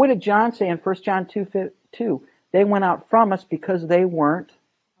 And what did John say in 1 John 2:2? They went out from us because they weren't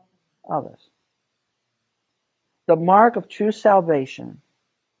of us. The mark of true salvation,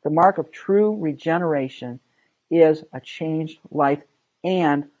 the mark of true regeneration, is a changed life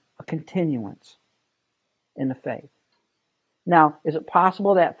and a continuance in the faith. Now, is it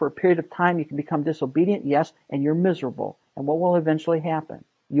possible that for a period of time you can become disobedient? Yes, and you're miserable. And what will eventually happen?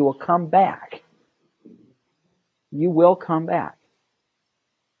 You will come back. You will come back.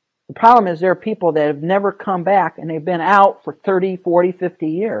 The problem is there are people that have never come back, and they've been out for 30, 40, 50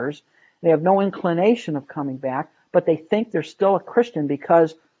 years. They have no inclination of coming back, but they think they're still a Christian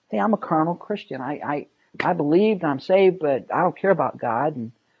because, hey, I'm a carnal Christian. I believed, I'm saved, but I don't care about God,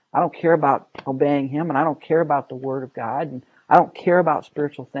 and I don't care about obeying Him, and I don't care about the Word of God, and I don't care about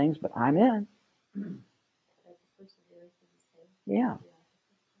spiritual things, but I'm in. Yeah.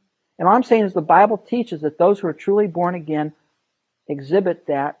 And all I'm saying is the Bible teaches that those who are truly born again exhibit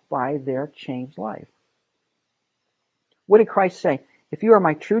that by their changed life. What did Christ say? If you are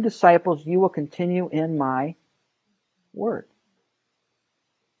my true disciples, you will continue in my word.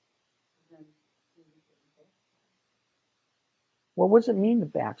 Well, what does it mean to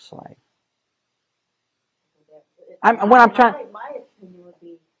backslide? My opinion would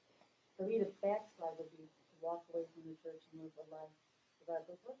be, for me to backslide would be to walk away from the church and live a life without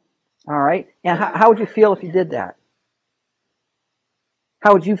the living. All right. And how would you feel if you did that?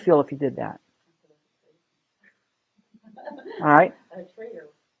 How would you feel if you did that? All right. A traitor.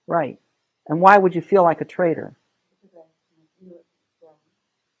 Right. And why would you feel like a traitor?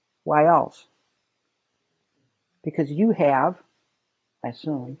 Why else? Because you have, I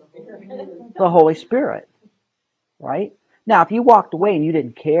assume, the Holy Spirit. Right? Now, if you walked away and you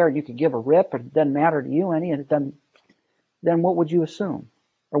didn't care, and you could give a rip, and it doesn't matter to you any, and it doesn't, then what would you assume?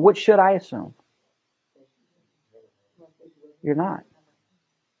 Or what should I assume? You're not.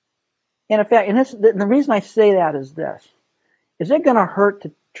 And in fact, the reason I say that is this. Is it going to hurt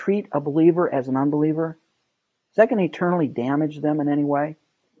to treat a believer as an unbeliever? Is that going to eternally damage them in any way?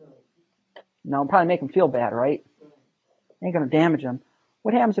 No, probably make them feel bad, right? Ain't going to damage them.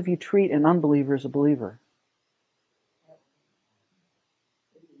 What happens if you treat an unbeliever as a believer?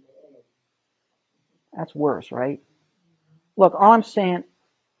 That's worse, right? Look, all I'm saying,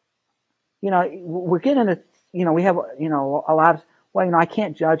 we're getting into, we have, a lot of, well, I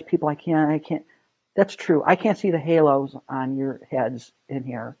can't judge people. I can't. That's true. I can't see the halos on your heads in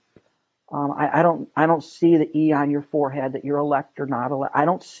here. I don't see the E on your forehead that you're elect or not elect. I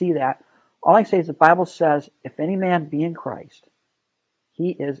don't see that. All I say is the Bible says, if any man be in Christ, he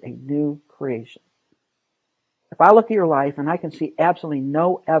is a new creation. If I look at your life and I can see absolutely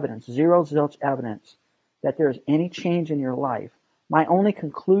no evidence, zero zilch evidence, that there's any change in your life, my only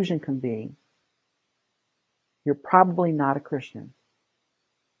conclusion can be, you're probably not a Christian.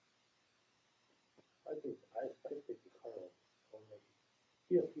 I think the carnal.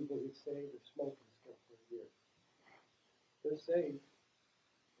 You have people who say they're smoking stuff for a year. They're saved,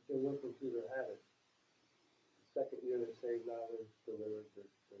 but they're working through their habit. The second year they're saved, now they're delivered, they're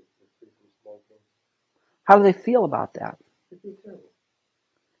free from smoking. How do they feel about that? They feel terrible.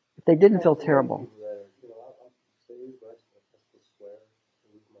 If they didn't feel terrible.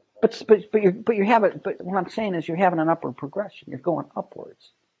 But what I'm saying is you're having an upward progression. You're going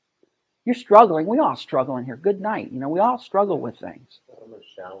upwards. You're struggling. We all struggle in here. Good night. We all struggle with things. Some are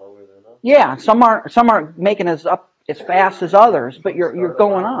shallower than others. Yeah, some aren't making us up as fast as others, but you're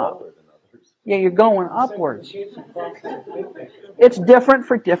going up. Yeah, you're going upwards. It's different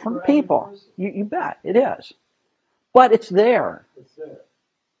for different people. You bet it is. But it's there.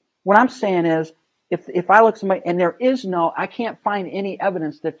 What I'm saying is, if I look at somebody and I can't find any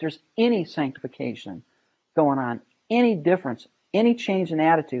evidence that there's any sanctification going on, any difference, any change in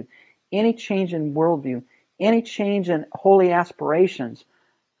attitude, any change in worldview, any change in holy aspirations,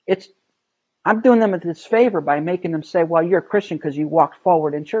 I'm doing them a disfavor by making them say, well, you're a Christian because you walked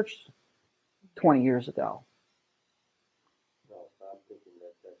forward in church 20 years ago. No, I'm thinking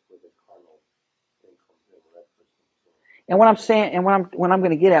that's where the carnal thing comes in. That person. And what I'm saying, and what I'm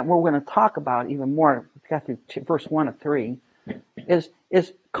going to get at, what we're going to talk about even more, got through verse 1 of 3, is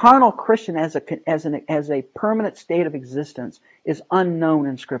carnal Christian as a permanent state of existence is unknown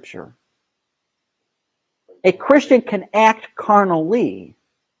in Scripture. A Christian can act carnally,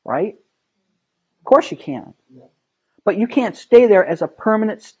 right? Of course you can. But you can't stay there as a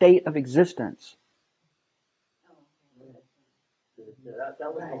permanent state of existence. That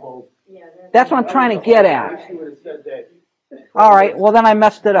was the whole. That's what I'm trying to get at. She would have said that. All right, well then I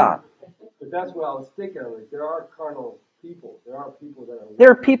messed it up. But that's what I was thinking of. There are carnal people. There are people that are. There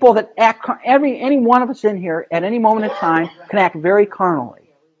are people that act. Any one of us in here at any moment in time can act very carnally.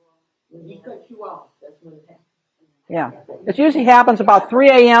 When he cuts you off, that's when it happens. Yeah. It usually happens about 3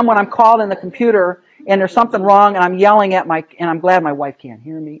 a.m. when I'm called in the computer and there's something wrong and I'm yelling at and I'm glad my wife can't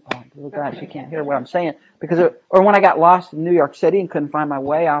hear me. Oh, God, she can't hear what I'm saying. Or when I got lost in New York City and couldn't find my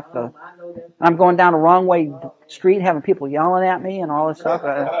way I'm going down the wrong way street having people yelling at me and all this stuff.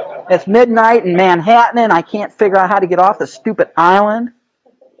 It's midnight in Manhattan and I can't figure out how to get off the stupid island.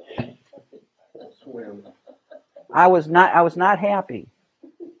 I was not happy.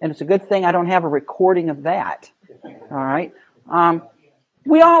 And it's a good thing I don't have a recording of that. All right.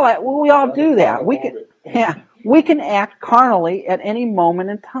 We all do that. We can act carnally at any moment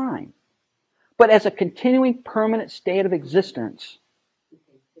in time. But as a continuing permanent state of existence,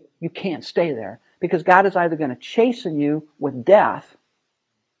 you can't stay there. Because God is either going to chasten you with death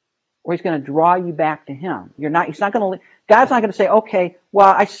or he's going to draw you back to him. God's not going to say, okay,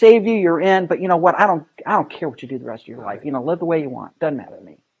 well, I saved you, you're in, but you know what, I don't care what you do the rest of your life. Live the way you want. Doesn't matter to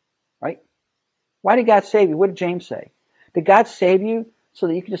me. Right? Why did God save you? What did James say? Did God save you so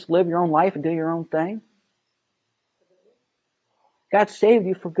that you can just live your own life and do your own thing? God saved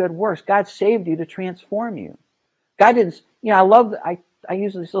you for good works. God saved you to transform you. God didn't, I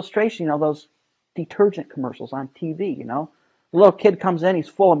use this illustration, those detergent commercials on TV, The little kid comes in, he's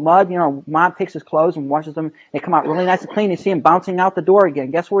full of mud, mom takes his clothes and washes them. They come out really nice and clean. You see him bouncing out the door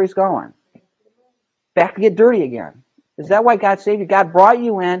again. Guess where he's going? Back to get dirty again. Is that why God saved you? God brought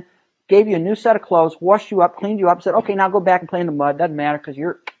you in, gave you a new set of clothes, washed you up, cleaned you up, said, okay, now go back and play in the mud. Doesn't matter because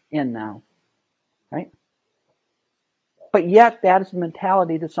you're in now. Right? But yet, that is the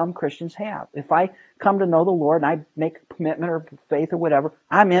mentality that some Christians have. If I come to know the Lord and I make a commitment or faith or whatever,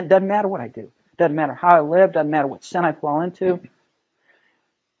 I'm in. Doesn't matter what I do. Doesn't matter how I live. Doesn't matter what sin I fall into.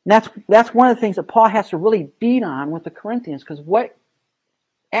 And that's one of the things that Paul has to really beat on with the Corinthians, because what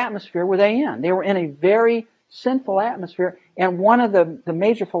atmosphere were they in? They were in a very sinful atmosphere, and one of the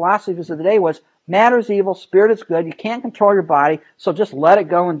major philosophies of the day was, matter is evil, spirit is good, you can't control your body, so just let it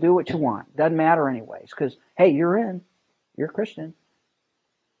go and do what you want. Doesn't matter anyways, because, hey, you're in. You're a Christian.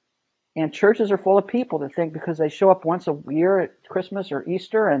 And churches are full of people that think because they show up once a year at Christmas or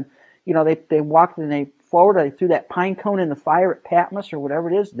Easter and, they walked and they forward, or they threw that pine cone in the fire at Patmos or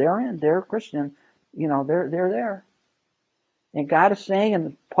whatever it is, they're in. They're a Christian. They're there. And God is saying,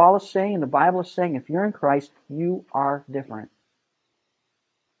 and Paul is saying, and the Bible is saying, if you're in Christ, you are different.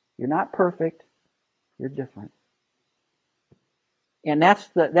 You're not perfect. You're different. And that's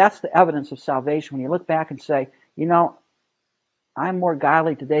the evidence of salvation. When you look back and say, I'm more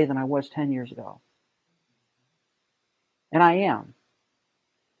godly today than I was 10 years ago. And I am.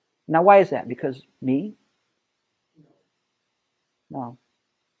 Now, why is that? Because me? No.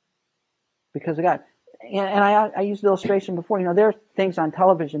 Because of God. And I used the illustration before. There are things on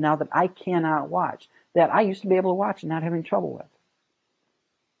television now that I cannot watch, that I used to be able to watch and not have any trouble with.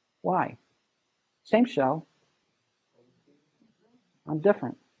 Why? Same show. I'm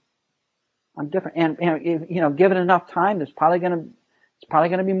different. And given enough time, there's probably going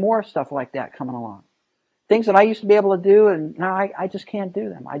to be more stuff like that coming along. Things that I used to be able to do, and now I just can't do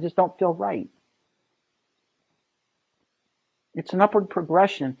them. I just don't feel right. It's an upward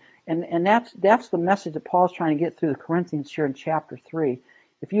progression, and that's the message that Paul's trying to get through the Corinthians here in chapter 3.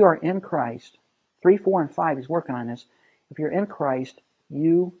 If you are in Christ, 3, 4, and 5, he's working on this. If you're in Christ,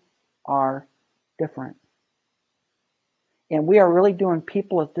 you are different. And we are really doing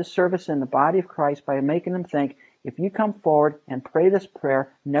people a disservice in the body of Christ by making them think, if you come forward and pray this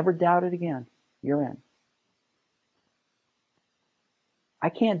prayer, never doubt it again, you're in. I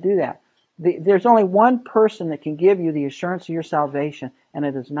can't do that. There's only one person that can give you the assurance of your salvation, and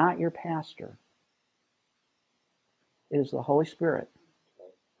it is not your pastor. It is the Holy Spirit.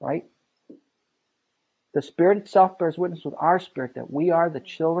 Right? The Spirit itself bears witness with our spirit that we are the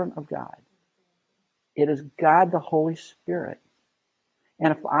children of God. It is God the Holy Spirit.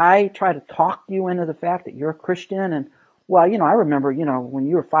 And if I try to talk you into the fact that you're a Christian, and, well, I remember, when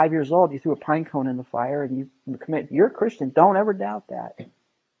you were 5 years old, you threw a pine cone in the fire and you commit, you're a Christian. Don't ever doubt that.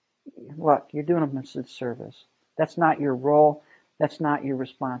 Look, you're doing them a disservice. That's not your role. That's not your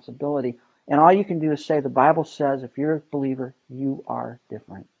responsibility. And all you can do is say, the Bible says, if you're a believer, you are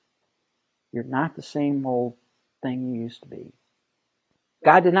different. You're not the same old thing you used to be.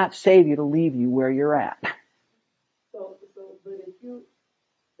 God did not save you to leave you where you're at. But if you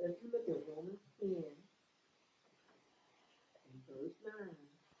look at Romans 10 and verse 9,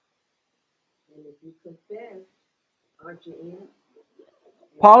 and if you confess, aren't you in?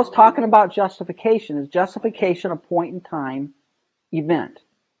 Paul is talking about justification. Is justification a point in time event?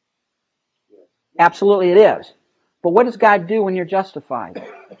 Absolutely it is. But what does God do when you're justified?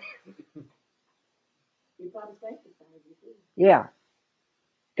 He probably sanctifies you too. Yeah.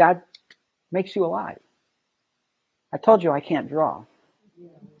 God Makes you alive. I told you I can't draw.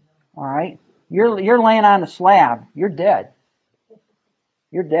 All right? You're laying on the slab. You're dead.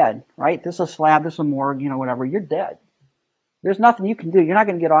 You're dead, right? This is a slab, this is a morgue, whatever. You're dead. There's nothing you can do. You're not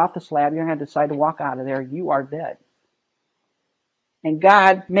going to get off the slab. You're going to decide to walk out of there. You are dead. And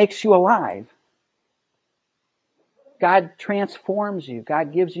God makes you alive. God transforms you.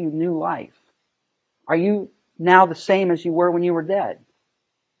 God gives you new life. Are you now the same as you were when you were dead?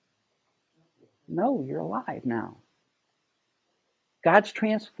 No, you're alive now. God's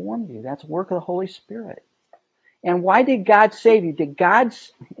transformed you. That's the work of the Holy Spirit. And why did God save you?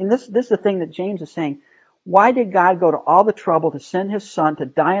 And this is the thing that James is saying. Why did God go to all the trouble to send His Son to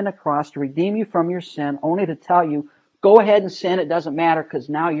die on the cross to redeem you from your sin, only to tell you, go ahead and sin, it doesn't matter because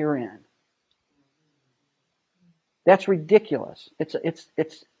now you're in? That's ridiculous. It's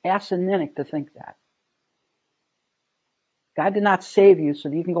asinine to think that. God did not save you so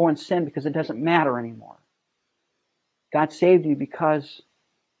that you can go and sin because it doesn't matter anymore. God saved you because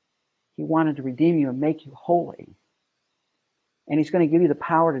He wanted to redeem you and make you holy. And He's going to give you the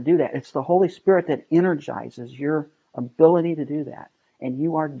power to do that. It's the Holy Spirit that energizes your ability to do that. And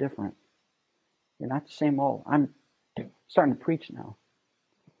you are different. You're not the same old. I'm starting to preach now.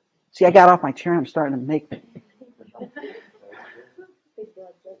 See, I got off my chair and I'm starting to make...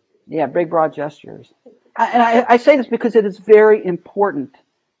 big broad gestures. And I say this because it is very important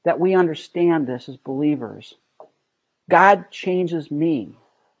that we understand this as believers. God changes me.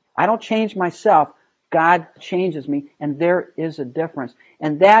 I don't change myself. God changes me, and there is a difference.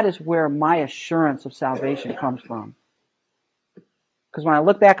 And that is where my assurance of salvation comes from. Because when I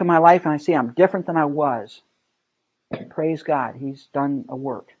look back in my life and I see I'm different than I was, praise God, He's done a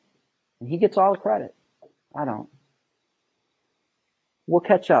work. And He gets all the credit. I don't. We'll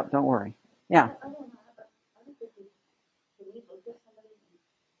catch up, don't worry. Yeah. I don't know, but I don't think can we look at somebody and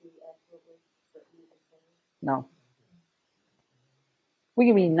be absolutely certain of things? No. We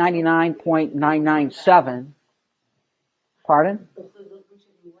can be 99.997. Pardon? So we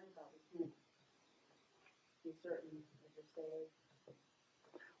should be worried about. We can't be certain that they're saved.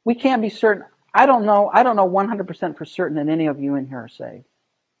 We can't be certain. I don't know 100% for certain that any of you in here are saved.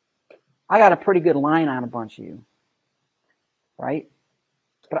 I got a pretty good line on a bunch of you. Right?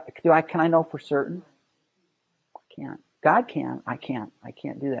 But can I know for certain? I can't. God can. I can't. I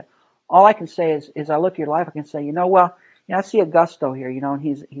can't do that. All I can say is I look at your life, I can say, I see Augusto here, and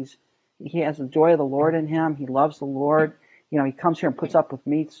he has the joy of the Lord in him. He loves the Lord. He comes here and puts up with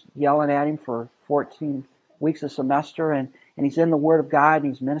me yelling at him for 14 weeks a semester, and he's in the Word of God,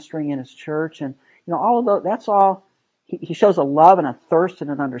 and he's ministering in his church, and all of those. That's all. He shows a love and a thirst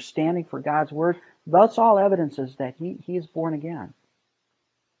and an understanding for God's Word. That's all evidences that he is born again.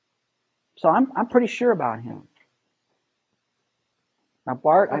 So I'm pretty sure about him. Now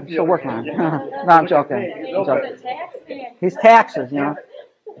Bart, I'm still working on it. No, I'm joking. He's taxes, and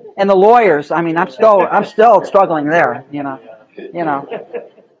the lawyers. I mean, I'm still struggling there,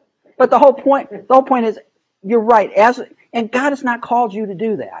 But the whole point is, you're right. And God has not called you to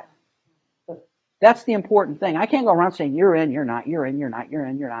do that. That's the important thing. I can't go around saying you're in, you're not, you're in, you're not, you're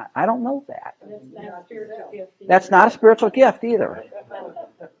in, you're not. I don't know that. That's not a spiritual gift either.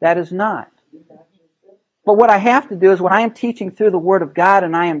 That is not. But what I have to do is when I am teaching through the Word of God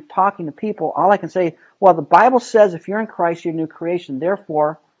and I am talking to people, all I can say, well, the Bible says if you're in Christ, you're a new creation.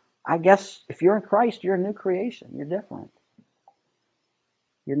 Therefore, I guess if you're in Christ, you're a new creation. You're different.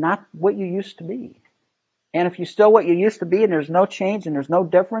 You're not what you used to be. And if you're still what you used to be and there's no change and there's no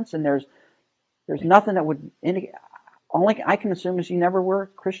difference and there's nothing that would indicate, only I can assume is you never were a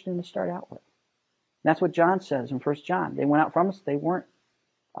Christian to start out with. And that's what John says in 1 John. They went out from us, they weren't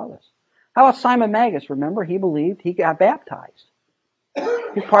of us. How about Simon Magus? Remember, he believed, he got baptized.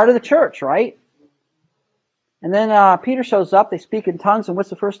 He's part of the church, right? And then Peter shows up, they speak in tongues, and what's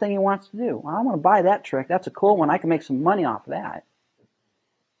the first thing he wants to do? Well, I want to buy that trick. That's a cool one. I can make some money off of that.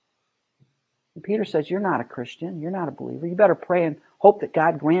 And Peter says, you're not a Christian. You're not a believer. You better pray and hope that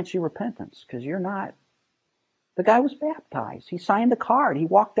God grants you repentance, because you're not. The guy was baptized. He signed the card. He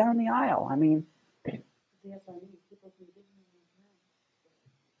walked down the aisle. I mean, they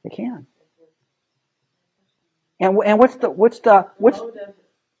can. And what's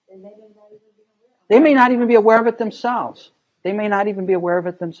they may not even be aware of it themselves. They may not even be aware of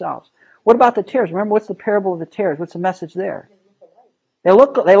it themselves. What about the tares? Remember, what's the parable of the tares? What's the message there? They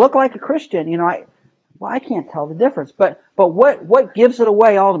look like a Christian. I can't tell the difference. But what gives it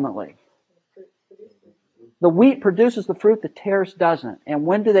away ultimately? The wheat produces the fruit, the tares doesn't. And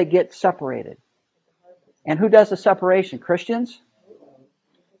when do they get separated? And who does the separation? Christians?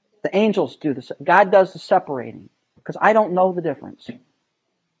 The angels do this. God does the separating. Because I don't know the difference.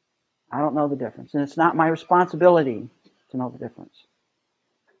 I don't know the difference. And it's not my responsibility to know the difference.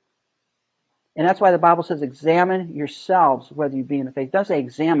 And that's why the Bible says, examine yourselves whether you be in the faith. It doesn't say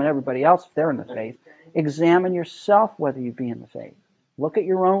examine everybody else if they're in the faith. Examine yourself whether you be in the faith. Look at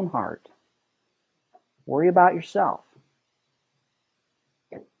your own heart. Worry about yourself.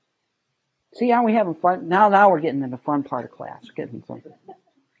 See how we having fun? Now we're getting in the fun part of class. We're getting fun.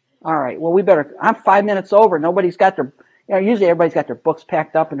 All right. Well, we better. I'm 5 minutes over. Nobody's got their. Usually everybody's got their books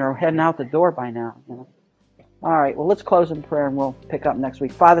packed up and they're heading out the door by now. All right. Well, let's close in prayer and we'll pick up next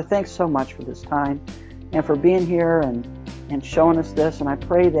week. Father, thanks so much for this time and for being here and showing us this. And I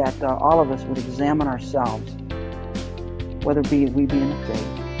pray that all of us would examine ourselves, whether we be in the faith.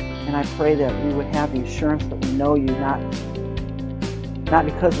 And I pray that we would have the assurance that we know you, not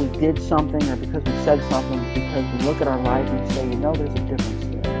because we did something or because we said something, but because we look at our lives and we say, there's a difference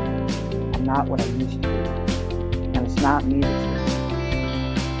there. I'm not what I used to be. And it's not me that's here.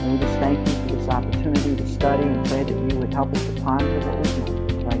 And we just thank you for this opportunity to study and pray that you would help us to ponder what we've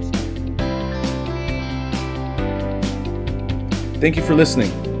learned in Christ's name. Thank you for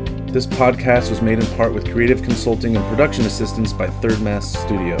listening. This podcast was made in part with creative consulting and production assistance by Third Mass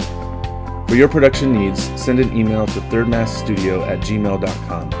Studio. For your production needs, send an email to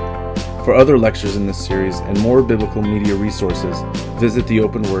thirdmassstudio@gmail.com. For other lectures in this series and more biblical media resources, visit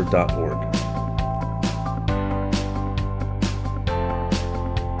theopenword.org.